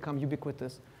stuff has become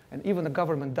ubiquitous, and even a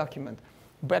government document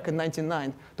back in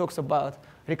 1999 talks about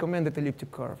recommended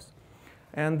elliptic curves.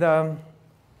 And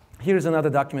here's another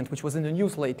document which was in the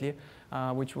news lately,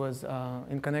 which was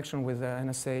in connection with the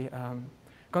NSA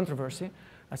controversy,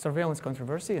 a surveillance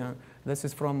controversy. This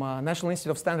is from National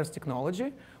Institute of Standards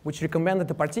Technology, which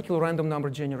recommended a particular random number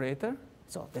generator.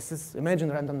 So this is, imagine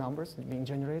random numbers being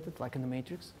generated, like in the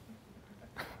Matrix.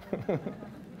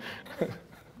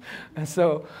 And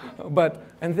so,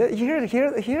 here's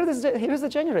the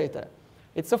generator.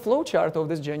 It's a flow chart of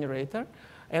this generator.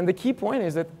 And the key point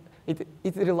is that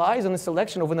it relies on a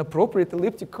selection of an appropriate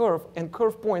elliptic curve and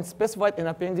curve points specified in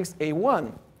Appendix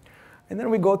A1. And then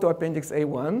we go to Appendix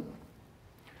A1.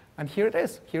 And here it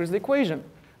is. Here's the equation.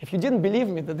 If you didn't believe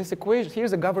me that this equation,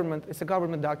 it's a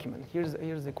government document. Here's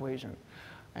the equation.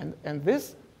 And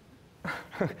this,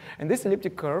 and this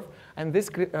elliptic curve and this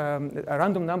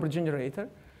random number generator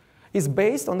is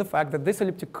based on the fact that this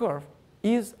elliptic curve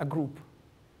is a group,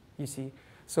 you see.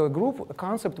 So a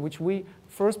concept which we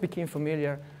first became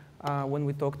familiar when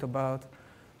we talked about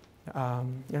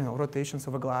rotations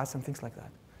of a glass and things like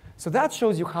that. So that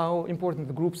shows you how important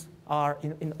the groups are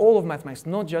in all of mathematics,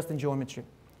 not just in geometry.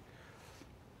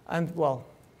 And well,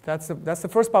 that's the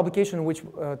first publication in which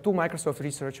two Microsoft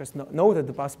researchers noted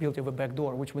the possibility of a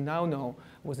backdoor, which we now know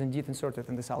was indeed inserted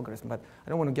in this algorithm. But I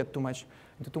don't want to get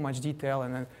into too much detail.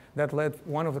 And that led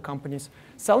one of the companies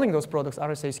selling those products,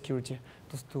 RSA Security,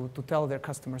 to tell their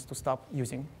customers to stop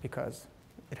using, because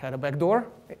it had a backdoor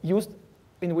used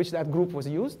in which that group was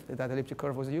used, that elliptic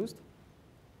curve was used.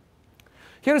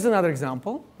 Here's another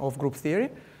example of group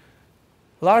theory.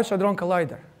 Large Hadron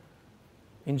Collider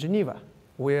in Geneva,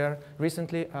 where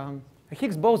recently a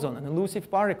Higgs boson, an elusive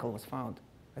particle, was found,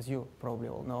 as you probably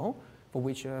all know, for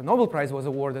which a Nobel Prize was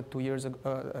awarded 2 years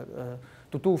ago,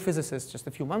 to two physicists just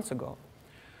a few months ago.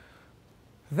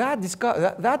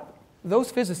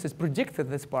 Those physicists predicted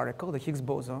this particle, the Higgs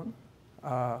boson,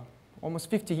 almost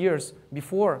 50 years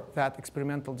before that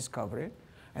experimental discovery.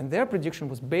 And their prediction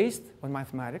was based on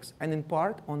mathematics and in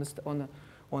part on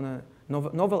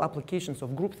novel applications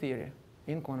of group theory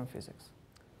in quantum physics.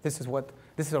 This is sort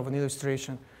of an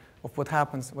illustration of what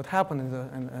happened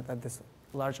at this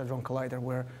Large Hadron Collider,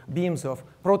 where beams of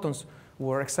protons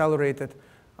were accelerated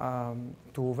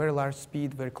to a very large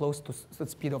speed, very close to the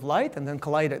speed of light, and then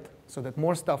collided, so that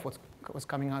more stuff was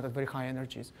coming out at very high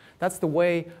energies. That's the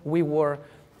way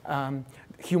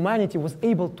humanity was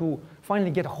able to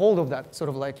finally get a hold of that, sort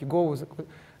of like you go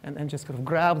and just sort of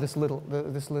grab this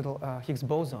little Higgs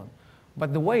boson.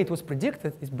 But the way it was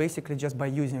predicted is basically just by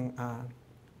using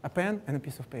a pen and a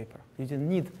piece of paper. You didn't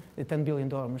need a $10 billion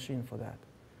machine for that.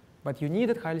 But you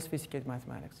needed highly sophisticated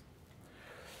mathematics.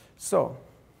 So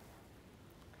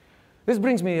this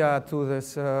brings me to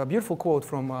this beautiful quote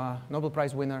from Nobel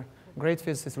Prize winner, great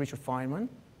physicist Richard Feynman,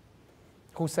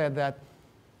 who said that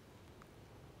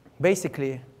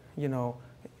basically,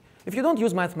 if you don't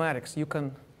use mathematics, you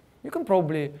can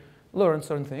probably learn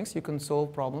certain things, you can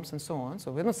solve problems and so on.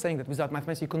 So we're not saying that without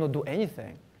mathematics you cannot do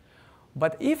anything.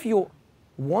 But if you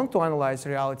want to analyze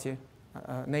reality,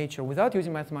 nature, without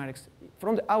using mathematics,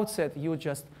 from the outset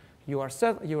you are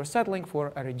settling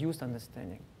for a reduced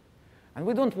understanding. And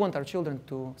we don't want our children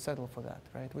to settle for that,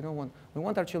 right? We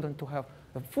want our children to have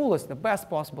the fullest, the best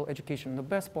possible education, the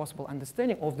best possible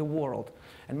understanding of the world.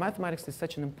 And mathematics is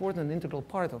such an important and integral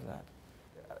part of that.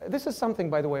 This is something,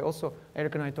 by the way, also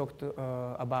Eric and I talked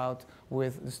about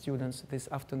with the students this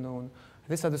afternoon.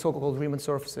 These are the so-called Riemann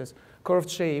surfaces, curved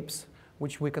shapes,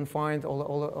 which we can find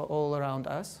all around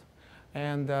us,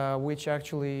 and which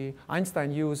actually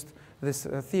Einstein used this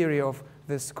theory of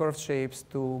these curved shapes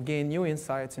to gain new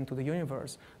insights into the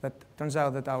universe. That turns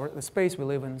out that the space we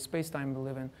live in, space-time we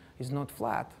live in, is not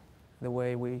flat the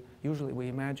way we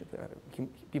imagine,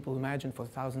 people imagine for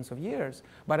thousands of years,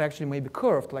 but actually may be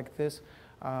curved like this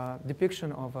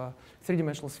depiction of a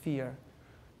three-dimensional sphere.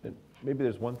 And maybe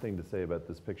there's one thing to say about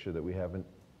this picture that we haven't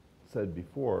said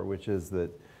before, which is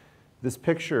that this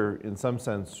picture, in some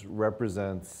sense,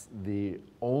 represents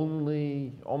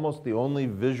almost the only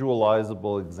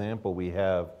visualizable example we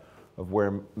have of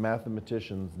where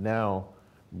mathematicians now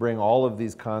bring all of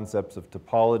these concepts of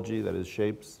topology, that is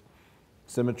shapes,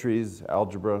 symmetries,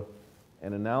 algebra,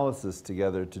 and analysis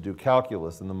together to do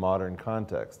calculus in the modern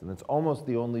context. And it's almost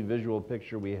the only visual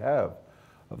picture we have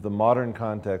of the modern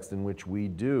context in which we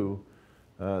do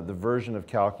the version of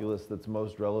calculus that's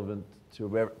most relevant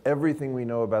to everything we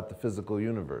know about the physical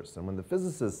universe. And when the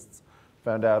physicists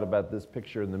found out about this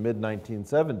picture in the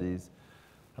mid-1970s,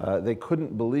 they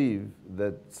couldn't believe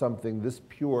that something this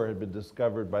pure had been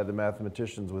discovered by the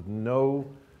mathematicians with no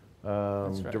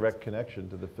direct connection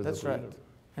to the physical universe.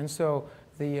 And so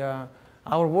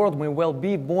our world may well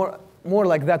be more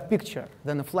like that picture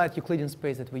than a flat Euclidean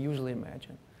space that we usually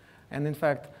imagine. And in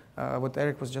fact, what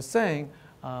Eric was just saying,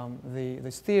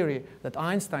 this theory that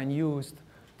Einstein used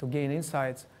to gain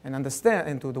insights and understand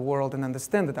into the world and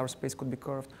understand that our space could be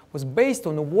curved was based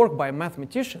on a work by a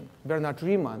mathematician, Bernard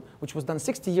Riemann, which was done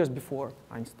 60 years before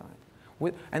Einstein.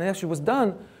 And actually was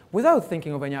done without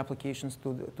thinking of any applications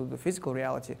to the physical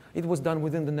reality. It was done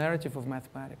within the narrative of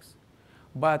mathematics.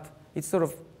 But it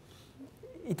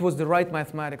was the right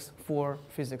mathematics for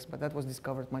physics, but that was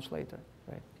discovered much later,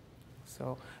 right?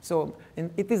 So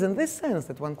it is in this sense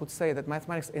that one could say that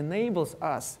mathematics enables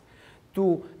us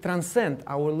to transcend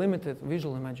our limited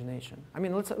visual imagination. I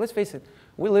mean, let's face it,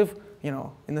 we live,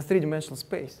 in a three-dimensional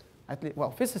space.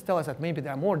 Well, physicists tell us that maybe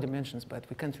there are more dimensions, but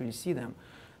we can't really see them.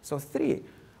 So three.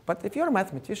 But if you're a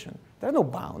mathematician, there are no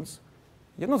bounds.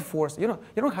 You're not forced. You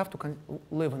don't have to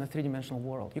live in a three-dimensional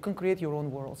world. You can create your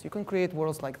own worlds. You can create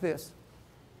worlds like this.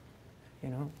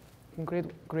 You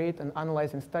can create and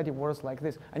analyze and study worlds like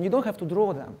this. And you don't have to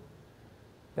draw them.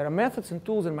 There are methods and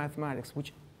tools in mathematics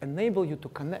which enable you to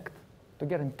connect, to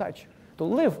get in touch, to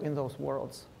live in those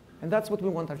worlds. And that's what we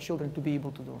want our children to be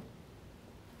able to do.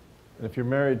 And if you're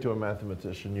married to a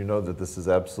mathematician, you know that this is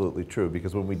absolutely true,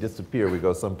 because when we disappear, we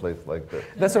go someplace like this.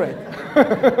 That's right.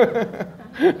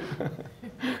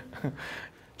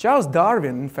 Charles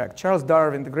Darwin, in fact,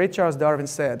 the great Charles Darwin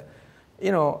said,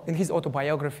 in his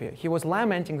autobiography, he was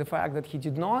lamenting the fact that he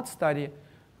did not study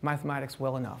mathematics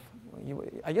well enough.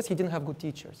 I guess he didn't have good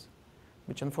teachers,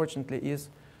 which unfortunately is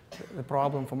the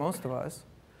problem for most of us.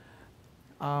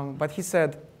 But he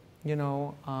said,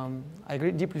 I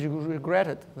deeply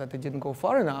regretted that I didn't go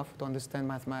far enough to understand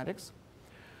mathematics.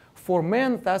 For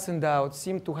men thus endowed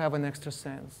seem to have an extra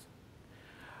sense.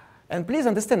 And please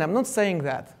understand, I'm not saying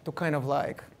that to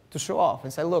to show off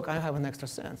and say, look, I have an extra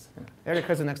sense. Eric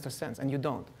has an extra sense, and you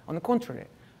don't. On the contrary,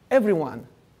 everyone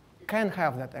can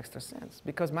have that extra sense,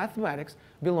 because mathematics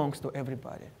belongs to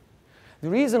everybody. The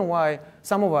reason why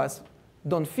some of us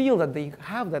don't feel that they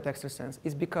have that extra sense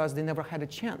is because they never had a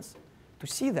chance to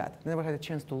see that. They never had a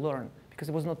chance to learn, because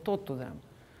it was not taught to them.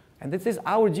 And it is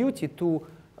our duty to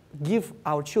give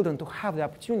our children to have the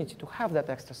opportunity to have that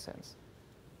extra sense.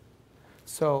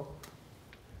 So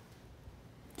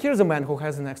here's a man who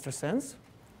has an extra sense.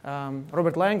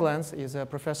 Robert Langlands is a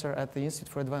professor at the Institute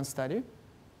for Advanced Study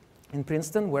in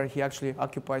Princeton, where he actually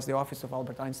occupies the office of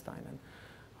Albert Einstein.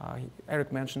 And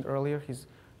Eric mentioned earlier his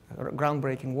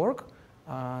groundbreaking work,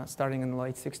 starting in the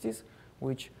late 60s,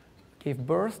 which gave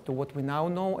birth to what we now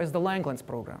know as the Langlands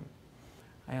program.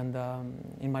 And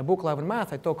in my book, Love and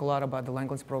Math, I talk a lot about the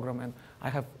Langlands program, and I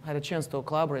have had a chance to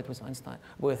collaborate with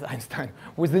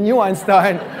the new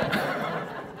Einstein.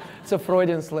 It's a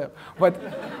Freudian slip. But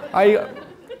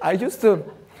I used to,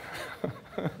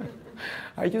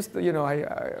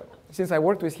 since I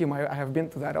worked with him, I have been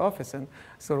to that office and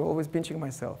sort of always pinching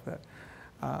myself.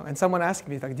 And someone asked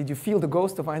me, did you feel the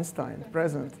ghost of Einstein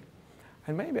present?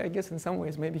 And maybe, I guess in some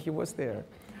ways, maybe he was there.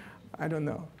 I don't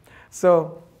know.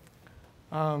 So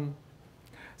I'm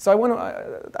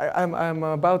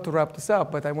about to wrap this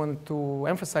up, but I wanted to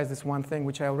emphasize this one thing,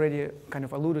 which I already kind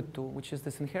of alluded to, which is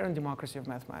this inherent democracy of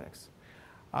mathematics.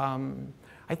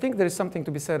 I think there is something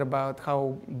to be said about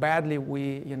how badly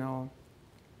we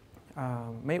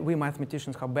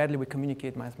mathematicians, how badly we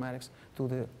communicate mathematics to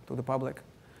the public,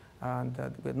 and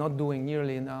that we're not doing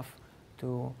nearly enough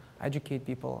to educate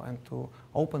people and to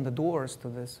open the doors to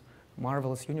this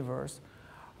marvelous universe.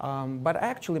 But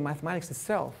actually, mathematics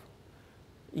itself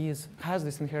has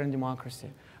this inherent democracy,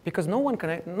 because no one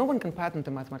can patent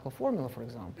a mathematical formula, for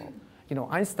example.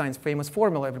 Einstein's famous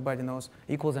formula, everybody knows,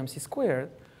 equals mc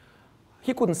squared.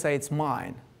 He couldn't say it's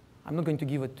mine. I'm not going to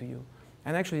give it to you.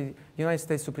 And actually, the United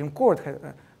States Supreme Court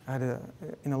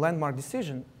in a landmark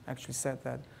decision, actually said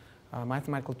that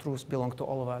mathematical truths belong to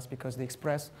all of us because they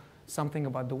express something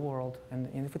about the world.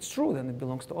 And if it's true, then it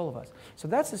belongs to all of us. So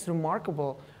that's this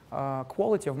remarkable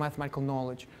quality of mathematical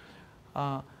knowledge.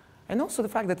 And also the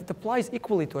fact that it applies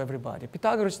equally to everybody.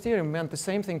 Pythagoras' theorem meant the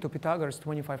same thing to Pythagoras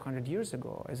 2,500 years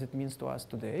ago as it means to us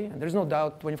today. And there's no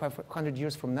doubt 2,500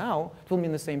 years from now, it will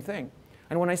mean the same thing.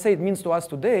 And when I say it means to us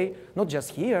today, not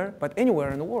just here, but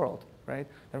anywhere in the world, right?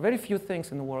 There are very few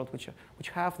things in the world which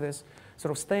have this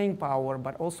sort of staying power,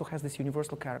 but also has this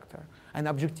universal character and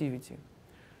objectivity.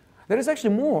 There is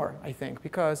actually more, I think,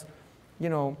 because, you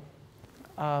know,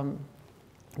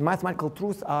 mathematical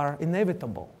truths are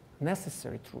inevitable,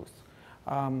 necessary truths.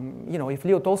 You know, if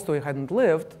Leo Tolstoy hadn't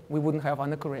lived, we wouldn't have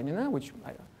Anna Karenina, which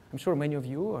I'm sure many of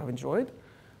you have enjoyed,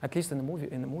 at least in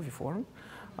the movie form.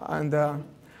 And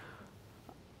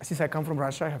since I come from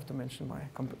Russia, I have to mention my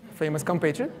famous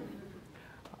compatriot.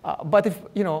 But if,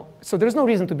 you know, so there's no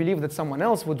reason to believe that someone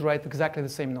else would write exactly the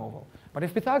same novel. But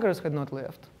if Pythagoras had not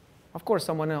lived, of course,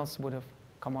 someone else would have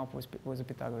come up with the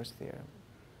Pythagoras theorem.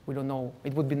 We don't know.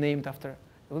 It would be named after,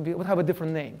 it would have a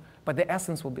different name, but the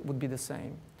essence would be the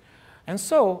same. And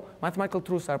so mathematical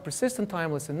truths are persistent,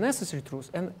 timeless, and necessary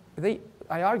truths. And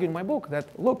I argue in my book that,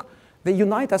 look, they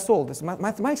unite us all.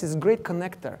 Mathematics is a great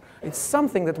connector. It's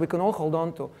something that we can all hold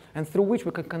on to, and through which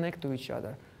we can connect to each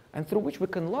other, and through which we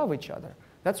can love each other.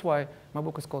 That's why my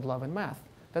book is called Love and Math.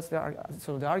 That's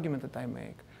the argument that I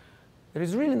make. There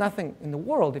is really nothing in the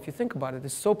world, if you think about it,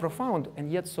 is so profound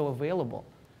and yet so available.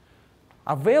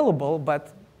 Available,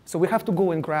 but so we have to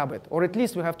go and grab it, or at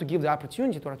least we have to give the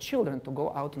opportunity to our children to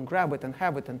go out and grab it and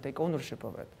have it and take ownership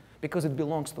of it, because it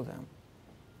belongs to them.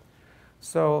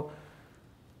 So,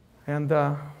 and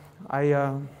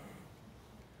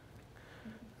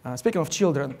speaking of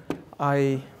children,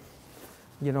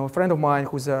 you know, a friend of mine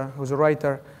who's a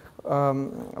writer,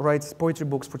 writes poetry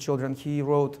books for children. He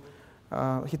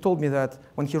told me that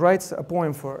when he writes a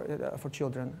poem for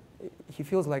children, he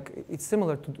feels like it's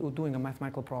similar to doing a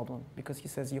mathematical problem, because he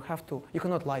says you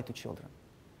cannot lie to children.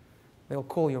 They'll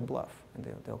call your bluff, and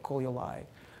they'll call your lie.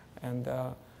 And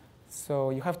so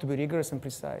you have to be rigorous and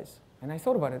precise. And I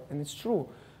thought about it, and it's true.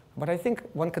 But I think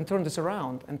one can turn this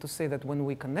around and to say that when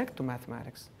we connect to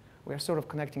mathematics, we are sort of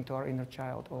connecting to our inner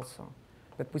child also.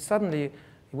 That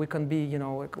we can be, you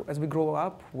know, as we grow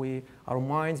up, our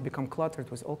minds become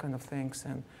cluttered with all kinds of things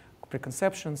and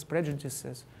preconceptions,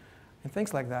 prejudices, and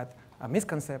things like that,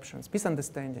 misconceptions,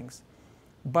 misunderstandings.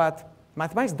 But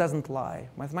mathematics doesn't lie.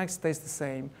 Mathematics stays the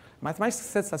same. Mathematics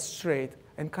sets us straight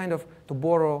and kind of, to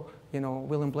borrow, you know,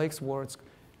 William Blake's words,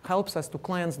 helps us to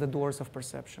cleanse the doors of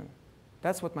perception.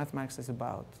 That's what mathematics is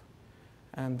about.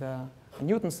 And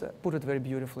Newton put it very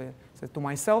beautifully. He said, to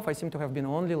myself, I seem to have been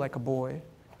only like a boy,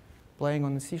 playing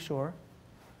on the seashore,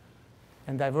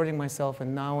 and diverting myself,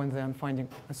 and now and then finding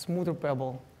a smoother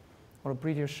pebble or a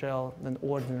prettier shell than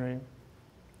ordinary,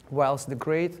 whilst the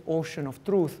great ocean of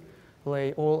truth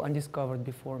lay all undiscovered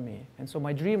before me. And so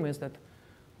my dream is that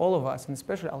all of us, and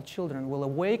especially our children, will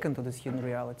awaken to this hidden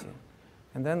reality.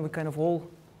 And then we kind of all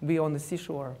be on the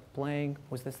seashore playing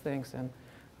with these things and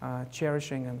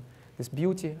cherishing and this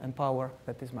beauty and power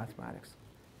that is mathematics.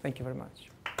 Thank you very much.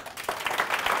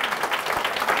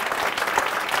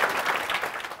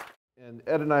 And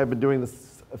Ed and I have been doing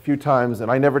this a few times,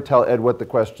 and I never tell Ed what the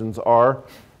questions are.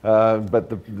 But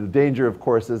the danger, of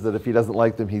course, is that if he doesn't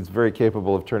like them, he's very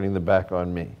capable of turning them back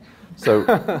on me. So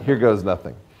here goes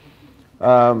nothing.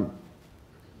 So,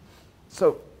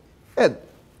 Ed,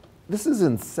 this is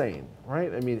insane,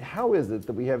 right? I mean, how is it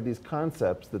that we have these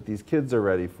concepts that these kids are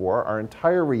ready for? Our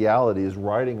entire reality is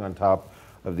riding on top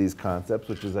of these concepts,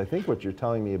 which is, I think, what you're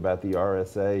telling me about the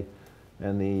RSA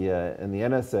and the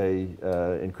NSA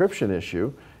encryption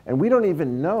issue. And we don't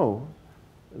even know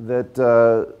that,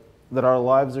 that our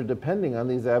lives are depending on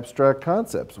these abstract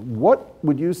concepts. What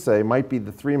would you say might be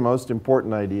the three most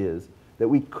important ideas that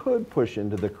we could push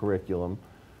into the curriculum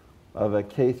of a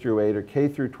K through 8 or K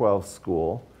through 12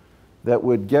 school that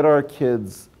would get our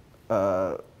kids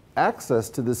access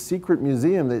to this secret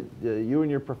museum that you and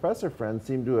your professor friends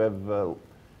seem to have,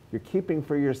 you're keeping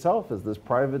for yourself as this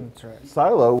private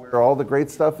silo where all the great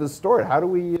stuff is stored? How do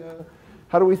we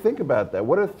think about that?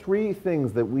 What are three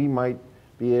things that we might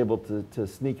be able to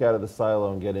sneak out of the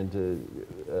silo and get into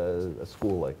a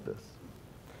school like this?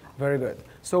 Very good.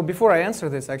 So before I answer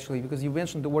this, actually, because you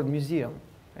mentioned the word museum,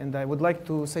 and I would like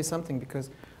to say something because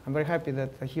I'm very happy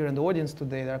that here in the audience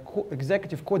today there are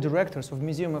executive co-directors of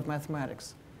Museum of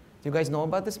Mathematics. Do you guys know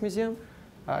about this museum?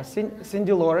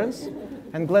 Cindy Lawrence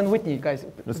and Glenn Whitney. Guys,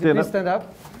 please stand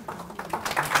up.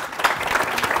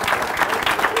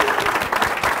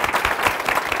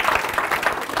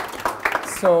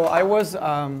 So I was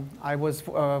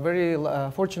very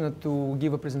fortunate to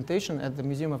give a presentation at the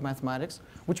Museum of Mathematics,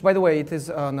 which, by the way, it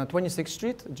is on 26th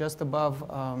Street, just above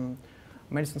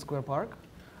Madison Square Park.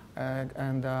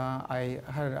 And I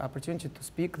had an opportunity to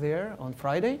speak there on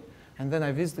Friday. And then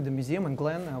I visited the museum, and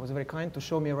Glenn was very kind to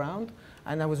show me around.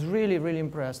 And I was really, really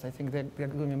impressed. I think they're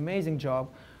doing an amazing job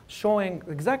showing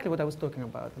exactly what I was talking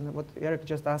about, and what Eric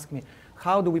just asked me,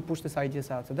 how do we push these ideas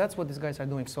out? So that's what these guys are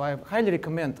doing. So I highly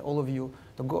recommend all of you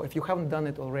to go, if you haven't done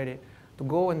it already, to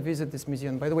go and visit this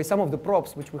museum. By the way, some of the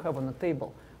props which we have on the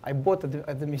table, I bought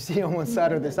at the museum on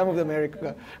Saturday. Some of them Eric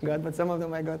got, but some of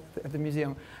them I got at the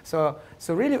museum. So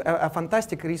really a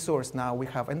fantastic resource now we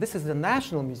have. And this is the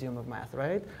National Museum of Math,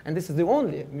 right? And this is the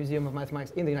only museum of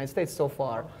mathematics in the United States so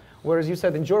far. Whereas you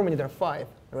said in Germany there are 5,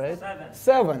 right?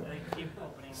 7.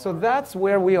 So that's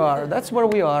where we are. That's where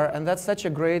we are, and that's such a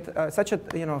great, such a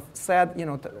sad,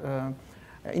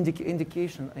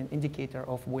 indicator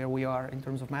of where we are in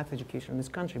terms of math education in this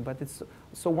country. But it's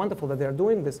so wonderful that they're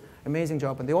doing this amazing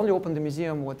job. And they only opened the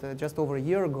museum just over a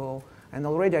year ago. And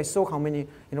already I saw how many,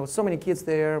 so many kids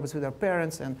there with their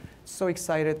parents and so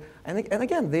excited. And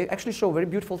again, they actually show very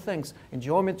beautiful things in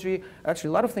geometry, actually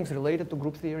a lot of things related to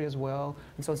group theory as well.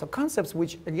 And so concepts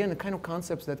which, again, the kind of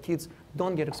concepts that kids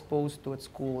don't get exposed to at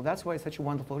school. That's why it's such a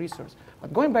wonderful resource.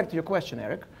 But going back to your question,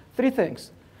 Eric, 3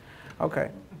 things. Okay.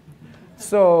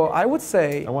 So I would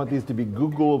say... I want these to be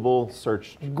Googleable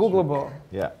search. Googleable.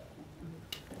 Yeah.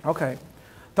 Okay.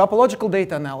 Topological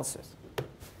data analysis.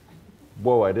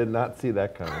 Whoa, I did not see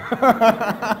that coming.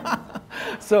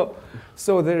 So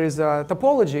there is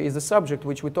topology is a subject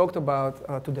which we talked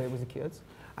about today with the kids.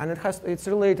 And it's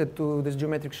related to these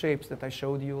geometric shapes that I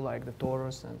showed you, like the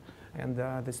torus and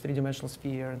this 3-dimensional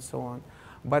sphere and so on.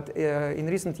 But in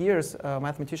recent years,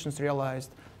 mathematicians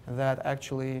realized that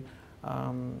actually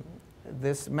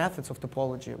these methods of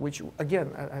topology, which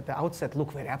again at the outset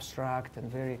look very abstract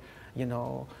and very,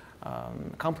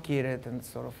 complicated and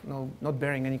sort of not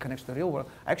bearing any connection to the real world,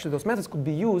 actually those methods could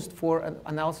be used for an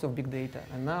analysis of big data.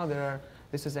 And now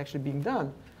this is actually being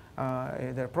done.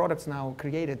 There are products now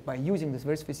created by using these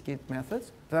very sophisticated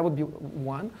methods. That would be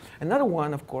one. Another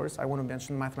one, of course, I want to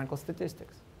mention mathematical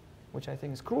statistics, which I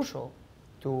think is crucial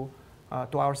to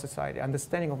our society.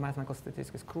 Understanding of mathematical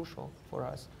statistics is crucial for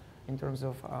us in terms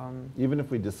of... Even if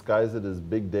we disguise it as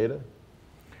big data?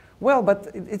 Well,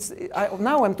 but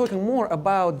now I'm talking more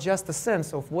about just a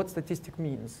sense of what statistic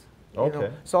means.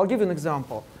 Okay. So I'll give you an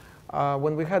example.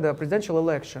 When we had a presidential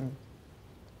election,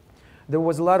 there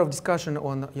was a lot of discussion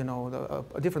on,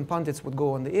 different pundits would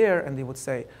go on the air and they would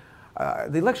say,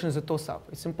 the election is a toss-up.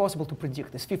 It's impossible to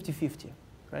predict. It's 50-50,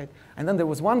 right? And then there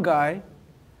was one guy,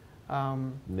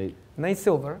 Nate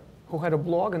Silver, who had a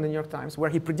blog in the New York Times where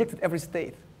he predicted every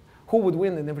state, who would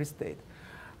win in every state.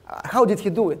 How did he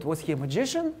do it? Was he a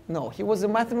magician? No, he was a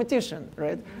mathematician,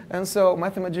 right? And so,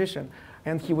 mathematician.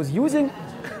 And he was using,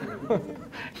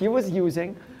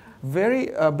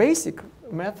 very basic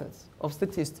methods of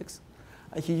statistics.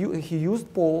 He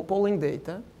used polling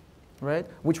data, right,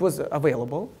 which was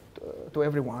available to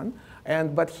everyone.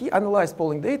 But he analyzed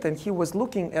polling data, and he was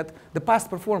looking at the past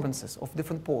performances of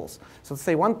different polls. So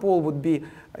say one poll would be,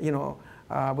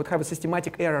 would have a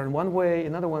systematic error in one way,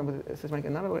 another one with a systematic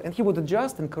another way, and he would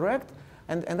adjust and correct,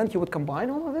 and then he would combine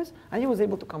all of this, and he was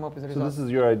able to come up with a result. So this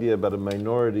is your idea about a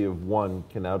minority of one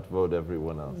can outvote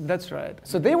everyone else. That's right.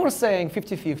 So they were saying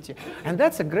 50-50, and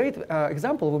that's a great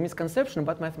example of a misconception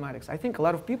about mathematics. I think a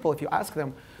lot of people, if you ask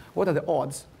them, what are the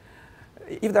odds?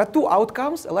 If there are 2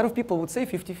 outcomes, a lot of people would say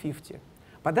 50-50.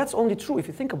 But that's only true if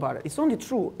you think about it. It's only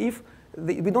true if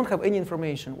we don't have any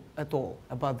information at all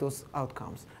about those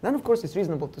outcomes. Then, of course, it's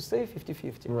reasonable to say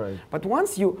 50-50. Right. But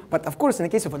but of course, in the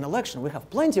case of an election, we have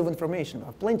plenty of information, we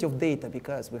have plenty of data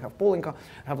because we have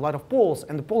have a lot of polls,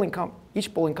 and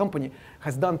each polling company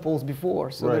has done polls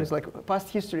before, so there's like past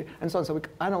history and so on. So we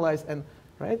analyze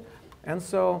right, and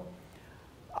so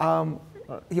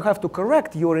you have to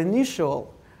correct your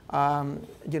initial,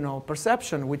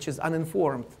 perception, which is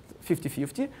uninformed.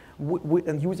 50-50,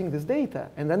 and using this data,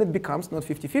 and then it becomes not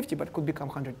 50-50, but it could become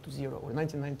 100-0 or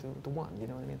 99-1. You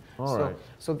know what I mean? Right.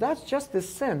 So that's just this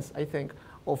sense, I think,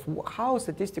 of how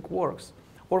statistic works.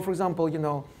 Or, for example,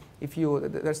 if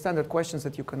there's standard questions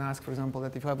that you can ask. For example,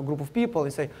 that if you have a group of people,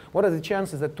 you say, what are the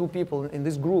chances that 2 people in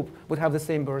this group would have the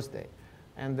same birthday?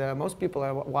 And most people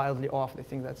are wildly off. They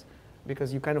think that's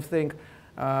because you kind of think.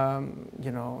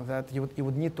 That you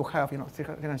would need to have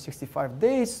 365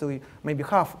 days, so maybe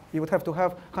you would have to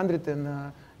have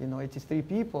 183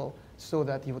 people so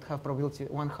that you would have probability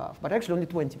 1/2, but actually only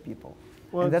 20 people.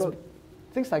 Well, and that's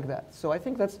things like that. So I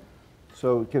think that's.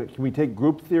 So can we take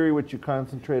group theory, which you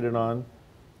concentrated on?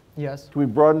 Yes. Can we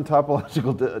broaden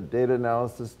topological data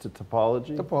analysis to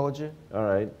topology? Topology. All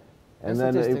right, and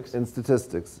then statistics. In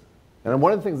statistics. And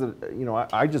one of the things that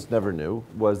I just never knew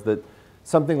was that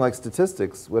something like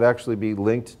statistics would actually be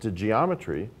linked to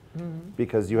geometry,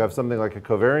 because you have something like a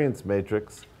covariance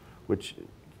matrix, which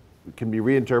can be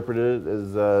reinterpreted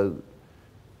as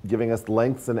giving us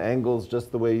lengths and angles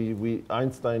just the way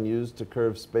Einstein used to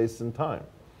curve space and time.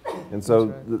 And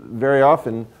so very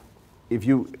often, if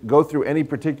you go through any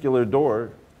particular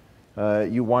door,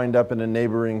 you wind up in a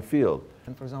neighboring field.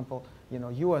 And for example,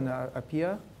 you and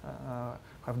Apia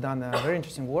have done very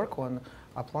interesting work on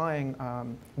applying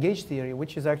gauge theory,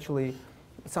 which is actually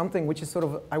something which is sort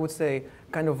of, I would say,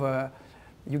 kind of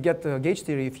you get gauge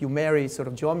theory if you marry sort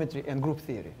of geometry and group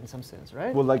theory in some sense,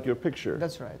 right? Well, like your picture.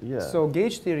 That's right. Yeah. So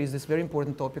gauge theory is this very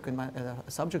important topic in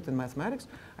subject in mathematics,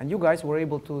 and you guys were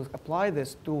able to apply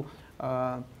this to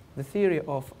the theory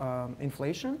of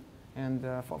inflation and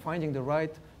for finding the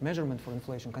right measurement for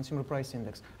inflation, consumer price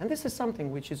index. And this is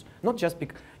something which is not just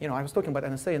because, I was talking about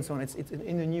NSA and so on, it's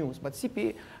in the news, but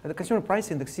CPI, the consumer price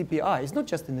index, CPI, is not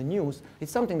just in the news,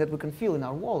 it's something that we can feel in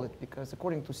our wallet, because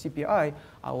according to CPI,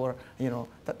 our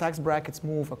tax brackets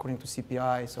move according to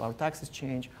CPI, so our taxes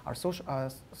change, our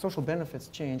social benefits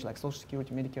change, like Social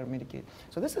Security, Medicare, Medicaid.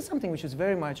 So this is something which is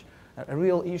very much a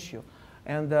real issue.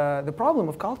 And the problem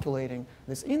of calculating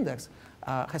this index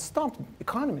has stumped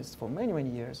economists for many, many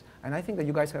years. And I think that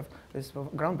you guys have these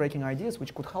groundbreaking ideas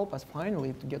which could help us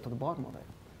finally to get to the bottom of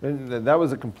it. And that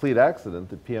was a complete accident,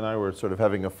 that P and I were sort of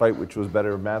having a fight which was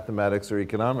better mathematics or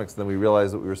economics. Then we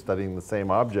realized that we were studying the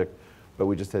same object, but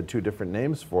we just had two different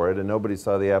names for it, and nobody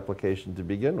saw the application to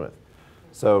begin with.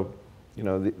 So,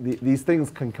 these things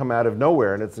can come out of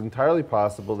nowhere, and it's entirely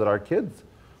possible that our kids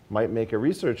might make a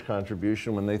research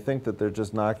contribution when they think that they're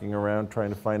just knocking around trying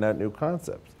to find out new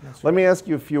concepts. Let me ask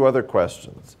you a few other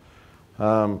questions.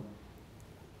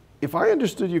 If I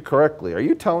understood you correctly, are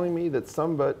you telling me that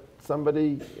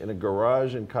somebody in a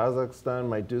garage in Kazakhstan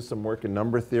might do some work in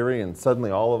number theory, and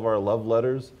suddenly all of our love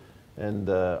letters and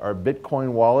our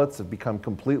Bitcoin wallets have become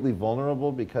completely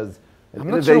vulnerable because I'm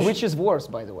not sure which is worse,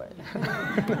 by the way.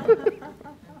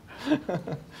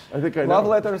 I think I know. Love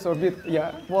letters or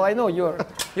yeah. Well, I know you're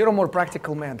a more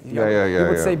practical man. You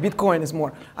would say Bitcoin is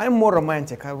more. I'm more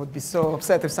romantic. I would be so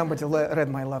upset if somebody read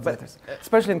my love letters,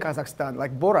 especially in Kazakhstan,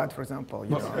 like Borat, for example.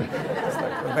 It's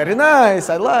like, very nice.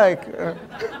 I like.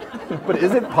 But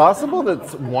is it possible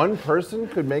that one person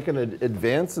could make an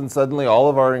advance and suddenly all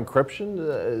of our encryption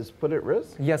is put at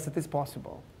risk? Yes, it is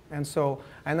possible. And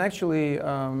actually,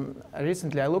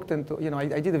 recently I looked into.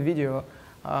 I did a video.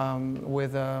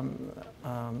 There's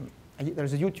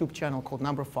a YouTube channel called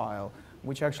Numberphile,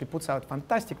 which actually puts out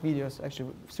fantastic videos,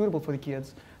 actually suitable for the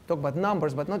kids, talk about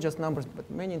numbers, but not just numbers, but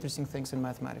many interesting things in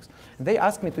mathematics. And they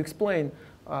asked me to explain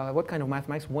what kind of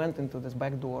mathematics went into this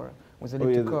back door with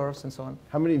elliptic curves and so on.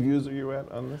 How many views are you at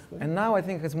on this thing? And now I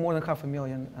think it's more than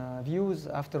 500,000 views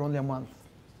after only a month.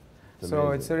 So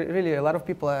it's really a lot of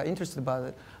people are interested about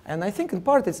it. And I think in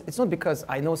part it's not because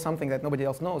I know something that nobody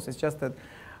else knows, it's just that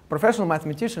professional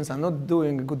mathematicians are not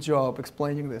doing a good job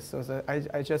explaining this. So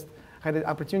I just had the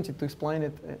opportunity to explain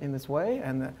it in this way,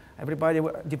 and everybody, a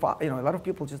lot of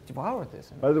people just devoured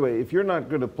this. By the way, if you're not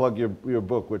going to plug your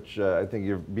book, which I think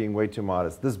you're being way too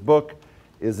modest, this book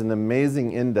is an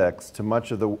amazing index to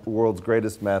much of the world's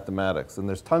greatest mathematics, and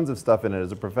there's tons of stuff in it.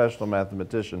 As a professional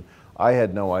mathematician, I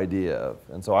had no idea of,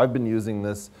 and so I've been using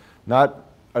this. I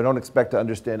don't expect to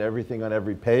understand everything on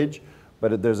every page,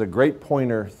 but there's a great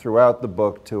pointer throughout the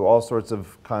book to all sorts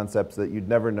of concepts that you'd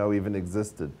never know even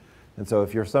existed. And so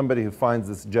if you're somebody who finds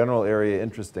this general area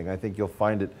interesting, I think you'll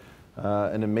find it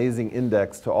an amazing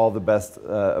index to all the best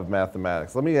of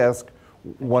mathematics. Let me ask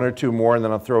one or two more, and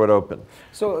then I'll throw it open.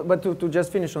 So, but to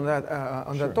just finish on that,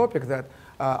 that topic, that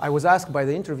I was asked by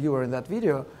the interviewer in that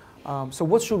video, so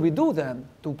what should we do then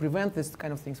to prevent this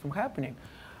kind of things from happening?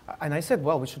 And I said,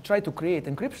 well, we should try to create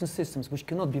encryption systems which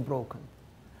cannot be broken.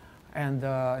 And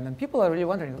then people are really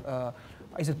wondering,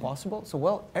 is it possible? So,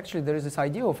 well, actually, there is this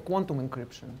idea of quantum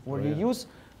encryption, where you use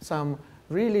some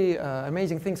really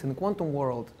amazing things in the quantum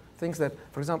world. Things that,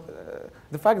 for example,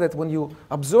 the fact that when you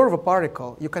observe a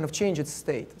particle, you kind of change its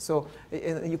state. So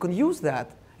you can use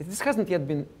that. This hasn't yet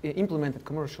been implemented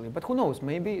commercially, but who knows?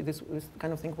 Maybe this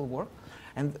kind of thing will work.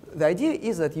 And the idea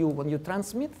is that when you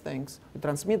transmit things, you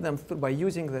transmit them by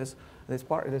using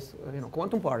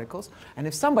quantum particles. And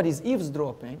if somebody is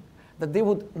eavesdropping, that they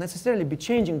would necessarily be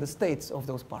changing the states of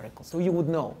those particles. So you would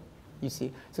know, you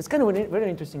see. So it's kind of a very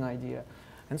interesting idea.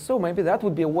 And so maybe that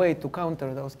would be a way to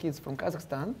counter those kids from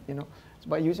Kazakhstan,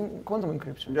 by using quantum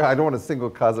encryption. Yeah, I don't want to single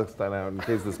Kazakhstan out in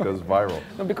case this goes viral.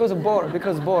 No, because of Borat,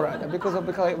 because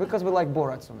we like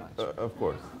Borat so much. Of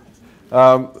course.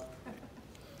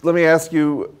 Let me ask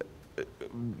you,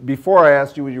 before I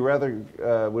asked you, would you rather,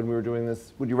 when we were doing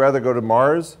this, would you rather go to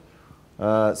Mars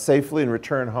safely and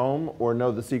return home, or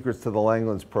know the secrets to the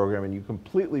Langlands program? And you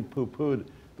completely poo-pooed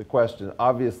the question.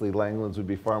 Obviously, Langlands would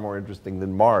be far more interesting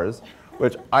than Mars.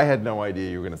 which I had no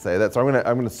idea you were going to say that. So I'm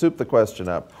going to soup the question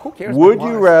up. Who cares Would about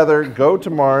you Mars? rather go to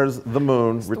Mars, the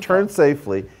moon, return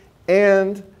safely,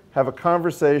 and have a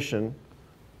conversation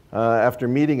after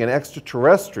meeting an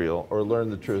extraterrestrial, or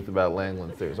learn the truth about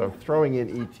Langland's theory? So I'm throwing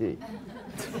in E.T.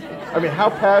 I mean, how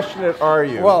passionate are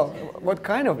you? Well, what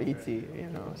kind of ET, you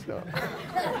know? So,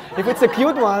 if it's a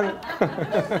cute one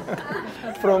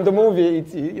from the movie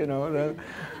ET, you know, then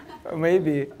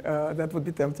maybe that would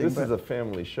be tempting. This is a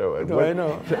family show. No, I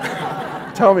know.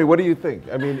 Tell me, what do you think?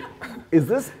 I mean, is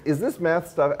this math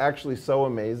stuff actually so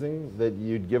amazing that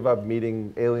you'd give up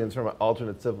meeting aliens from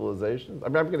alternate civilizations? I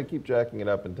mean, I'm going to keep jacking it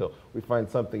up until we find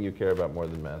something you care about more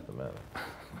than mathematics.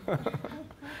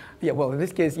 Yeah, well, in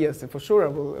this case, yes, for sure, I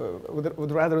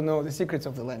would rather know the secrets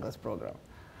of the Langland's program.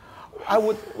 I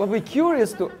would be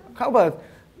curious to, how about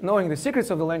knowing the secrets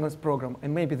of the Langland's program,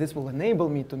 and maybe this will enable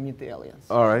me to meet the aliens.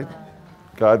 All right,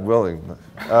 God willing.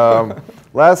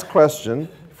 Last question,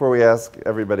 before we ask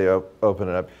everybody open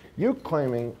it up. You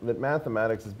claiming that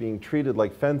mathematics is being treated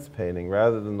like fence painting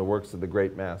rather than the works of the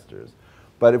great masters.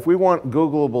 But if we want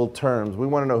Googleable terms, we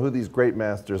want to know who these great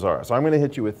masters are. So I'm going to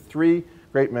hit you with 3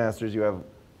 great masters. You have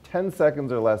 10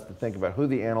 seconds or less to think about who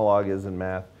the analog is in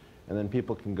math, and then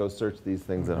people can go search these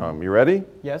things at home. You ready?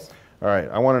 Yes. All right,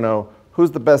 I want to know,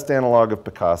 who's the best analog of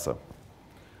Picasso?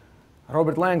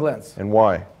 Robert Langlands. And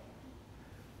why?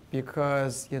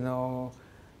 Because, you know,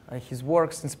 his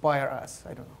works inspire us,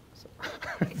 I don't know,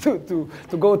 so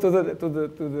to go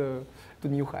to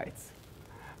new heights.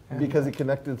 Because he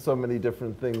connected so many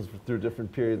different things through different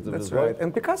periods of his life. That's right.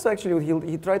 And Picasso actually,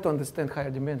 he tried to understand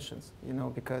higher dimensions, you know,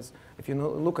 because if you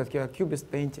look at Cubist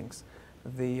paintings,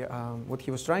 what he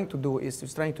was trying to do is he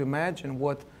was trying to imagine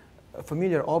what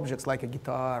familiar objects like a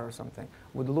guitar or something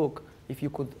would look if you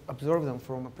could observe them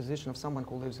from a position of someone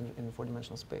who lives in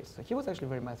 4-dimensional space. So he was actually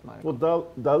very mathematical. Well,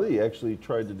 Dali actually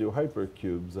tried to do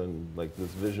hypercubes and like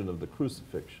this vision of the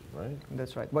crucifixion, right?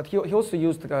 That's right. But he also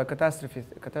used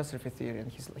catastrophe theory,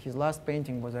 and his last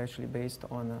painting was actually based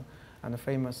on a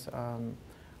famous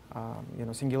you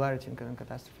know, singularity in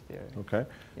catastrophe theory. Okay.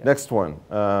 Yeah. Next one.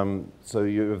 So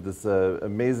you have this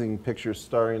amazing picture,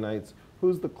 Starry Nights.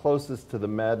 Who's the closest to the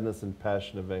madness and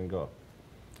passion of Van Gogh?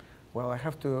 Well, I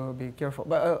have to be careful.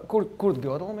 But Kurt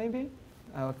Gödel, maybe?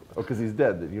 Oh, because he's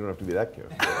dead. You don't have to be that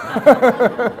careful.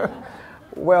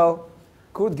 Well,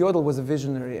 Kurt Gödel was a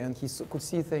visionary, and he could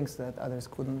see things that others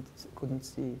couldn't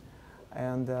see,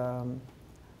 and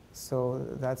so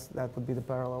that would be the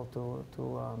parallel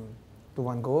to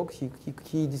Van Gogh. He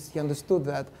understood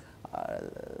that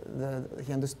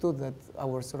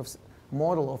our sort of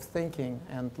model of thinking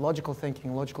and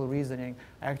logical reasoning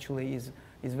actually is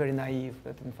very naive.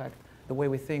 That in fact the way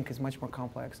we think is much more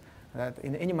complex. That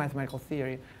in any mathematical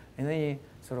theory, in any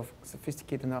sort of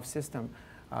sophisticated enough system,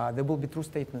 there will be true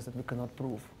statements that we cannot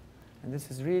prove. And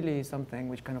this is really something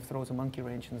which kind of throws a monkey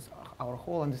wrench in our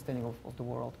whole understanding of the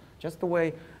world. Just the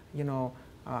way, you know,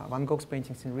 Van Gogh's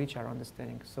paintings enrich our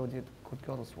understanding, so did Kurt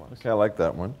Gödel's works. Okay, I like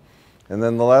that one. And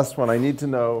then the last one, I need to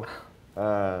know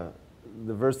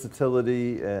the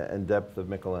versatility and depth of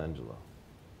Michelangelo.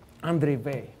 Andre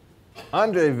Weil.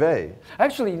 Andre Weil.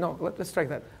 Actually, no, let's strike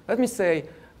that. Let me say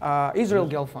Israel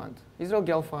Gelfand. Israel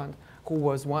Gelfand, who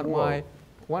was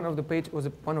one of the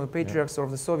patriarchs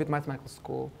of the Soviet mathematical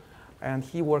school. And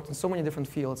he worked in so many different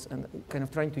fields and kind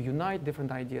of trying to unite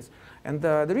different ideas. And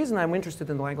the reason I'm interested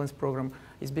in the Langlands program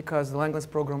is because the Langlands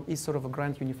program is sort of a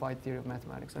grand unified theory of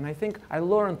mathematics. And I think I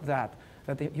learned that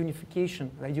the unification,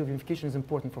 the idea of unification is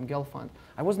important from Gelfand.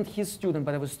 I wasn't his student,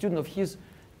 but I was a student of his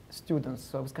students,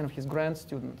 so I was kind of his grand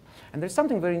student. And there's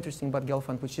something very interesting about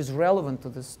Gelfand, which is relevant to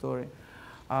this story.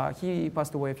 He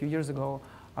passed away a few years ago,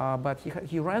 but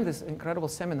he ran this incredible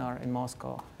seminar in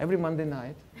Moscow every Monday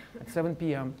night at 7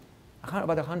 p.m.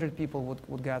 About 100 people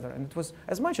would gather, and it was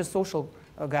as much a social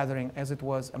gathering as it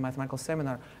was a mathematical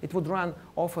seminar. It would run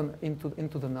often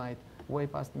into the night, way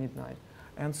past midnight.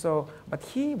 And so, but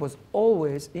he was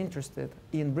always interested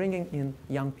in bringing in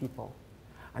young people.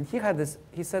 And he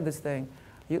said this thing,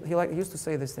 he used to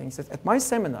say this thing, he said, at my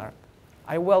seminar,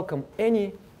 I welcome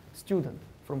any student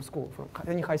from school, from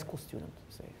any high school student,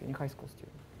 say, any high school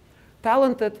student.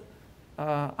 Talented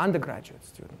undergraduate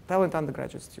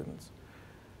students.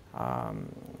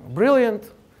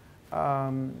 Brilliant,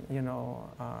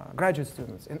 graduate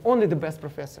students, and only the best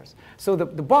professors. So the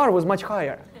bar was much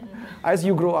higher as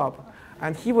you grow up.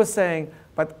 And he was saying,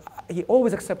 but he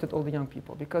always accepted all the young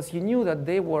people because he knew that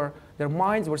their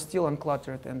minds were still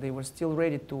uncluttered and they were still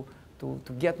ready to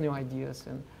get new ideas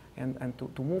and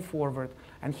to move forward.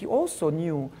 And he also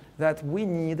knew that we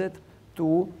needed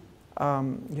to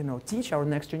teach our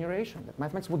next generation. That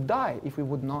mathematics would die if we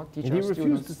would not teach and our he refused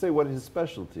students. to say what his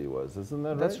specialty was, isn't that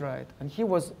right? That's right.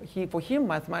 And for him,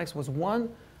 mathematics was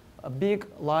a big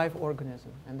live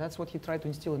organism. And that's what he tried to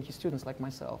instill in his students like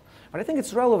myself. But I think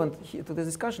it's relevant to the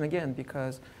discussion again,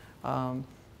 because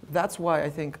that's why I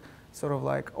think sort of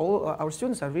like all our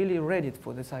students are really ready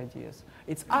for these ideas.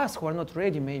 It's us who are not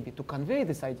ready maybe to convey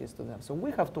these ideas to them. So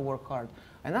we have to work hard.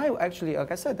 And I actually,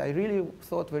 like I said, I really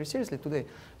thought very seriously today,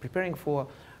 preparing for,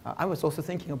 I was also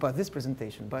thinking about this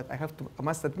presentation, but I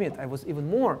must admit, I was even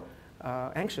more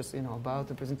anxious, about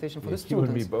the presentation for the students.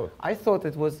 You and me both. I thought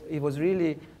it was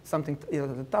really something,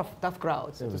 the tough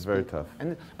crowds. It was very tough.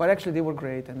 But actually they were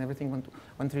great and everything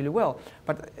went really well.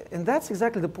 And that's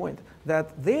exactly the point,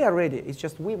 that they are ready. It's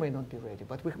just we may not be ready,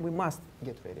 but we must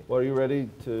get ready. Well, are you ready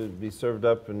to be served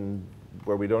up and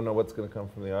where we don't know what's going to come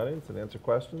from the audience and answer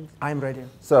questions? I'm ready.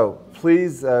 So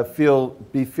please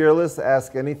be fearless,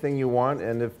 ask anything you want,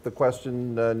 and if the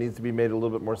question needs to be made a little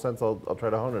bit more sense, I'll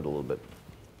try to hone it a little bit.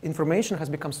 Information has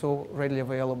become so readily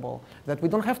available that we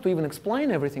don't have to even explain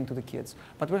everything to the kids,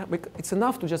 but it's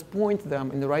enough to just point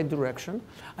them in the right direction.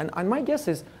 And my guess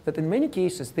is that in many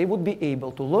cases, they would be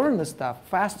able to learn the stuff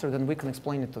faster than we can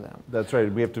explain it to them. That's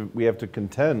right. We have to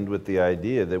contend with the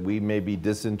idea that we may be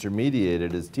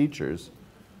disintermediated as teachers.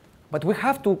 But we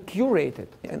have to curate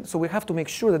it. And so we have to make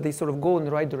sure that they sort of go in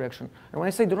the right direction. And when I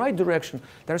say the right direction,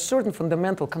 there are certain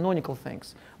fundamental canonical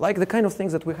things, like the kind of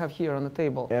things that we have here on the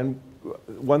table. And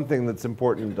one thing that's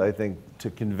important, I think,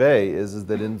 to convey is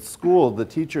that in school, the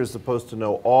teacher is supposed to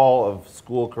know all of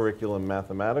school curriculum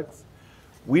mathematics.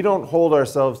 We don't hold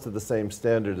ourselves to the same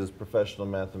standard as professional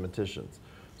mathematicians.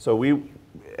 So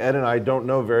Ed and I don't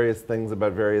know various things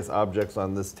about various objects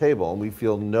on this table, and we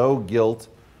feel no guilt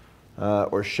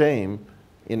or shame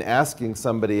in asking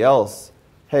somebody else,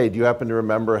 hey, do you happen to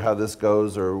remember how this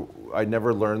goes, or I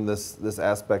never learned this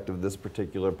aspect of this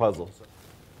particular puzzle. So,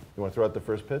 you want to throw out the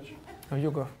first pitch? Oh, you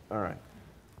go. All right.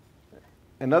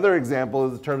 Another example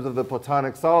is in terms of the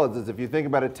Platonic solids is if you think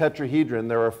about a tetrahedron,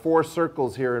 there are 4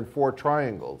 circles here and 4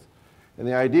 triangles. And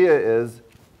the idea is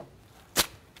that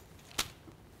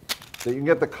you can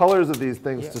get the colors of these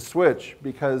things to switch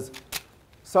because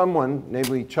someone,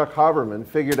 namely Chuck Haberman,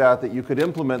 figured out that you could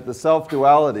implement the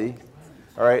self-duality.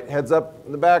 All right, heads up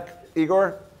in the back,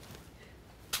 Igor.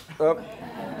 Up.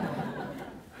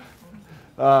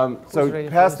 So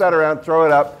pass that around, throw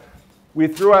it up. We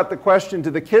threw out the question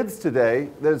to the kids today.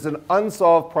 There's an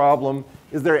unsolved problem.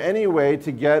 Is there any way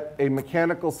to get a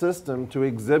mechanical system to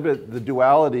exhibit the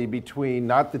duality between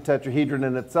not the tetrahedron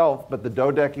in itself, but the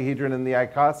dodecahedron and the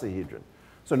icosahedron?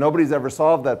 So nobody's ever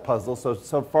solved that puzzle.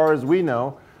 So far as we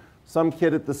know, some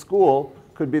kid at the school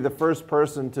could be the first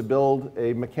person to build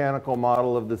a mechanical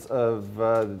model of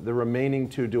the remaining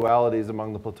 2 dualities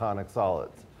among the Platonic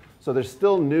solids. So there's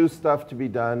still new stuff to be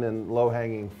done and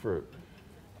low-hanging fruit.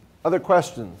 Other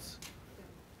questions?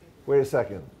 Wait a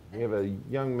second. We have a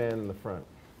young man in the front.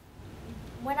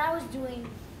 When I was doing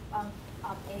a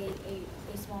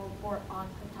small report on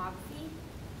cryptography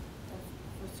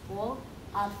for school,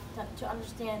 to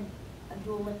understand a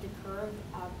dual elliptic curve,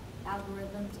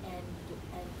 algorithms, and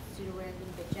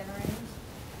pseudo-random bit generators,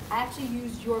 I actually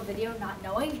used your video not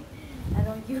knowing. I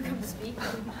know you come to speak.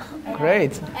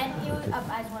 Great. And it was,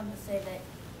 I just wanted to say that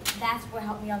that's what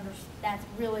helped me understand. That's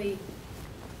really,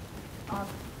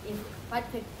 if I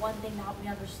pick one thing to help me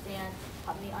understand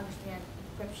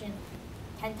encryption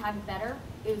 10 times better,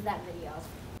 it was that video.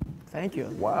 Thank you.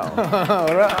 Wow.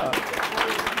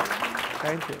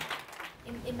 Thank you.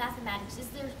 In mathematics, is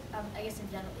there, I guess in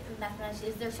general, in mathematics,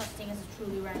 is there such thing as a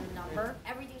truly random number?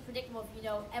 Everything's predictable if you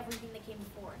know everything that came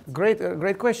before it.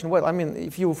 Great question. Well, I mean,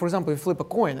 if you, for example, you flip a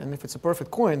coin, and if it's a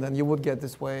perfect coin, then you would get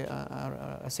this way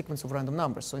a sequence of random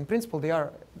numbers. So in principle,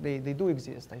 they do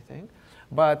exist, I think.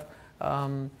 But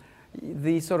the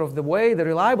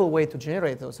reliable way to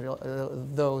generate those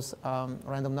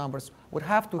random numbers would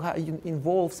have to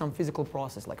involve some physical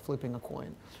process, like flipping a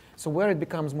coin. So where it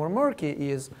becomes more murky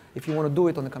is if you want to do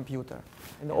it on a computer.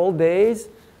 In the old days,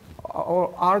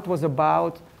 art was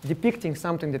about depicting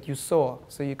something that you saw.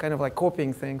 So you kind of like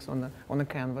copying things on the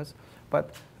canvas.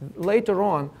 But later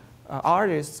on,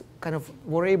 artists kind of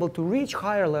were able to reach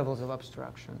higher levels of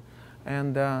abstraction.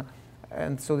 And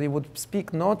so they would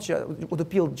speak not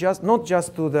appeal not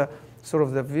just to the sort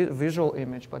of the visual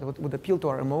image, but it would appeal to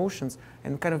our emotions,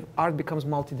 and kind of art becomes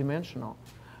multidimensional.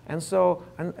 And so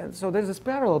there's this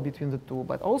parallel between the two,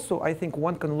 but also I think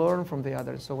one can learn from the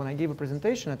other. So when I gave a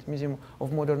presentation at the Museum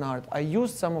of Modern Art, I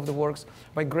used some of the works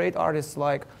by great artists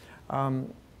like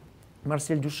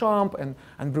Marcel Duchamp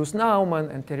and Bruce Nauman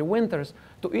and Terry Winters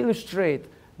to illustrate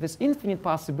this infinite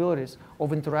possibilities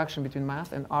of interaction between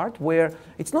math and art, where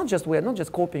it's not just, we're not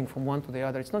just copying from one to the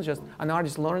other. It's not just an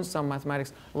artist learns some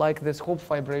mathematics like this Hopf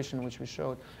vibration which we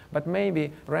showed, but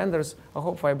maybe renders a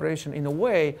Hopf vibration in a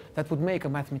way that would make a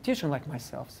mathematician like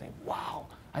myself say, wow,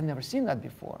 I've never seen that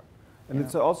before. And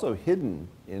it's also hidden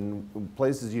in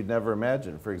places you'd never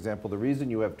imagine. For example, the reason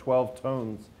you have 12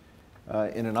 tones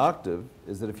in an octave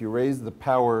is that if you raise the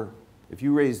power, if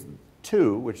you raise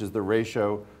 2, which is the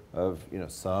ratio of, you know,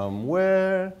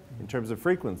 somewhere in terms of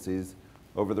frequencies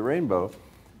over the rainbow,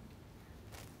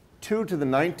 2 to the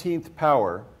 19th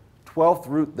power, 12th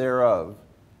root thereof,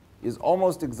 is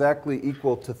almost exactly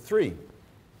equal to 3.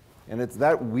 And it's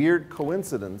that weird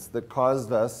coincidence that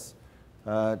caused us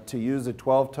to use a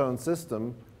 12-tone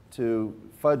system to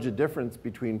fudge a difference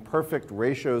between perfect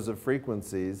ratios of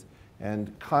frequencies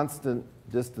and constant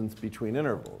distance between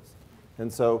intervals.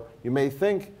 And so you may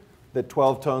think that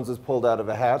 12 tones is pulled out of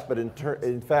a hat, but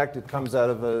in fact it comes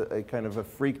out of a kind of a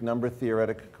freak number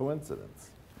theoretic coincidence.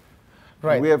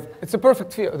 Right. We have it's a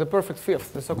perfect the perfect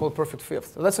fifth, the so-called perfect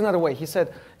fifth. That's another way. He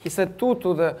said 2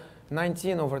 to the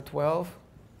 19 over 12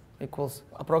 equals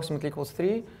approximately equals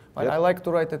 3. But Yep. I like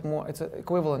to write it more, it's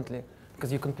equivalently, because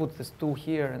you can put this 2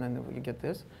 here and then you get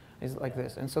this. It's like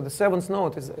this. And so the 7th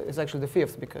note is actually the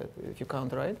 5th, because if you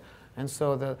count right. And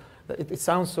so it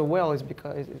sounds so well is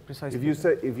because it's precisely.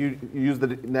 if you use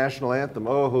the national anthem,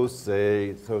 oh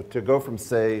say, so to go from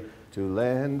say to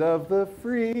land of the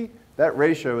free, that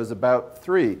ratio is about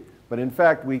 3. But in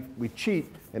fact, we cheat,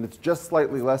 and it's just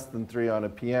slightly less than 3 on a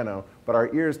piano, but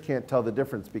our ears can't tell the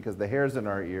difference because the hairs in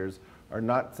our ears are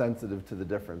not sensitive to the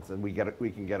difference, and we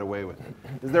can get away with it.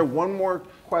 Is there one more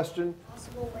question?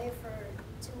 Possible way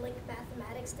to link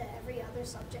mathematics to every other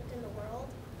subject in the world?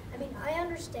 I mean, I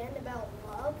understand about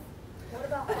love. What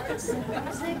about arts and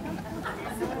music?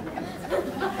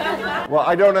 Well,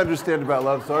 I don't understand about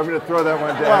love, so I'm going to throw that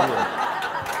one down.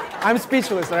 I'm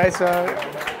speechless, right? So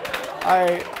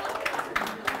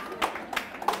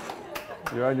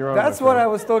You're on your own. that's my what friend. I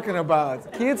was talking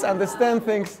about. Kids understand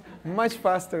things much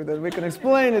faster than we can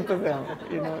explain it to them.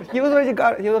 You know, he already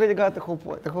got the whole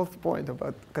point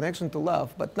about connection to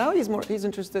love. But now he's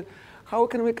interested. How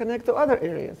can we connect to other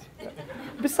areas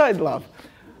besides love?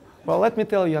 Well, let me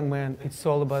tell you, young man, it's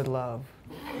all about love.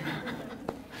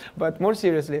 But more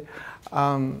seriously,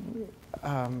 I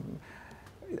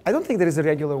don't think there is a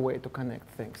regular way to connect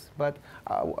things. But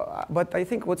I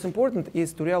think what's important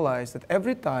is to realize that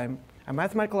every time a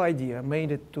mathematical idea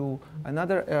made it to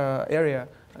another area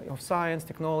of science,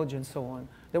 technology, and so on,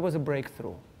 there was a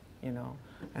breakthrough, you know.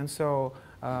 And so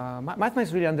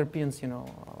mathematics really underpins, you know,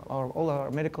 all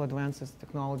our medical advances,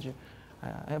 technology,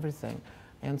 everything.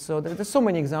 And so there's so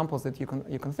many examples that you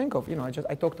can think of. You know,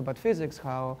 I talked about physics,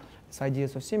 how this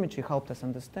ideas of symmetry helped us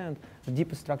understand the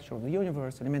deepest structure of the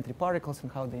universe, elementary particles,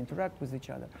 and how they interact with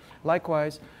each other.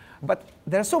 Likewise, but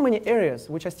there are so many areas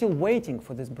which are still waiting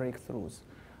for these breakthroughs.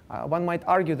 One might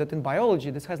argue that in biology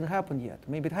this hasn't happened yet.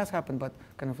 Maybe it has happened, but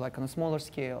kind of like on a smaller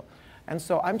scale. And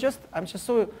so I'm just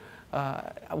so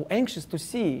anxious to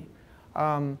see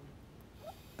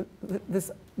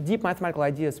this deep mathematical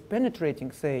ideas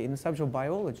penetrating, say, in the subject of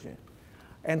biology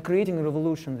and creating a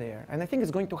revolution there. And I think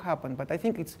it's going to happen, but I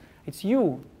think it's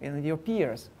you and your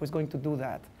peers who's going to do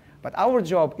that. But our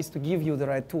job is to give you the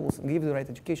right tools and give you the right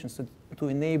education to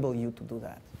enable you to do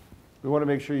that. We want to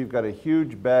make sure you've got a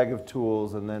huge bag of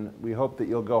tools, and then we hope that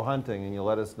you'll go hunting and you'll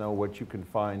let us know what you can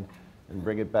find and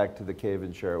bring it back to the cave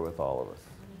and share it with all of us.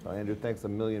 So Andrew, thanks a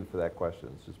million for that question.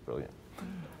 It's just brilliant.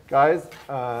 Guys,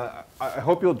 I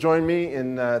hope you'll join me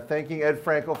in thanking Ed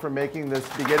Frenkel for making this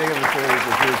beginning of the series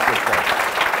a huge success.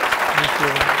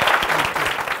 Thank you.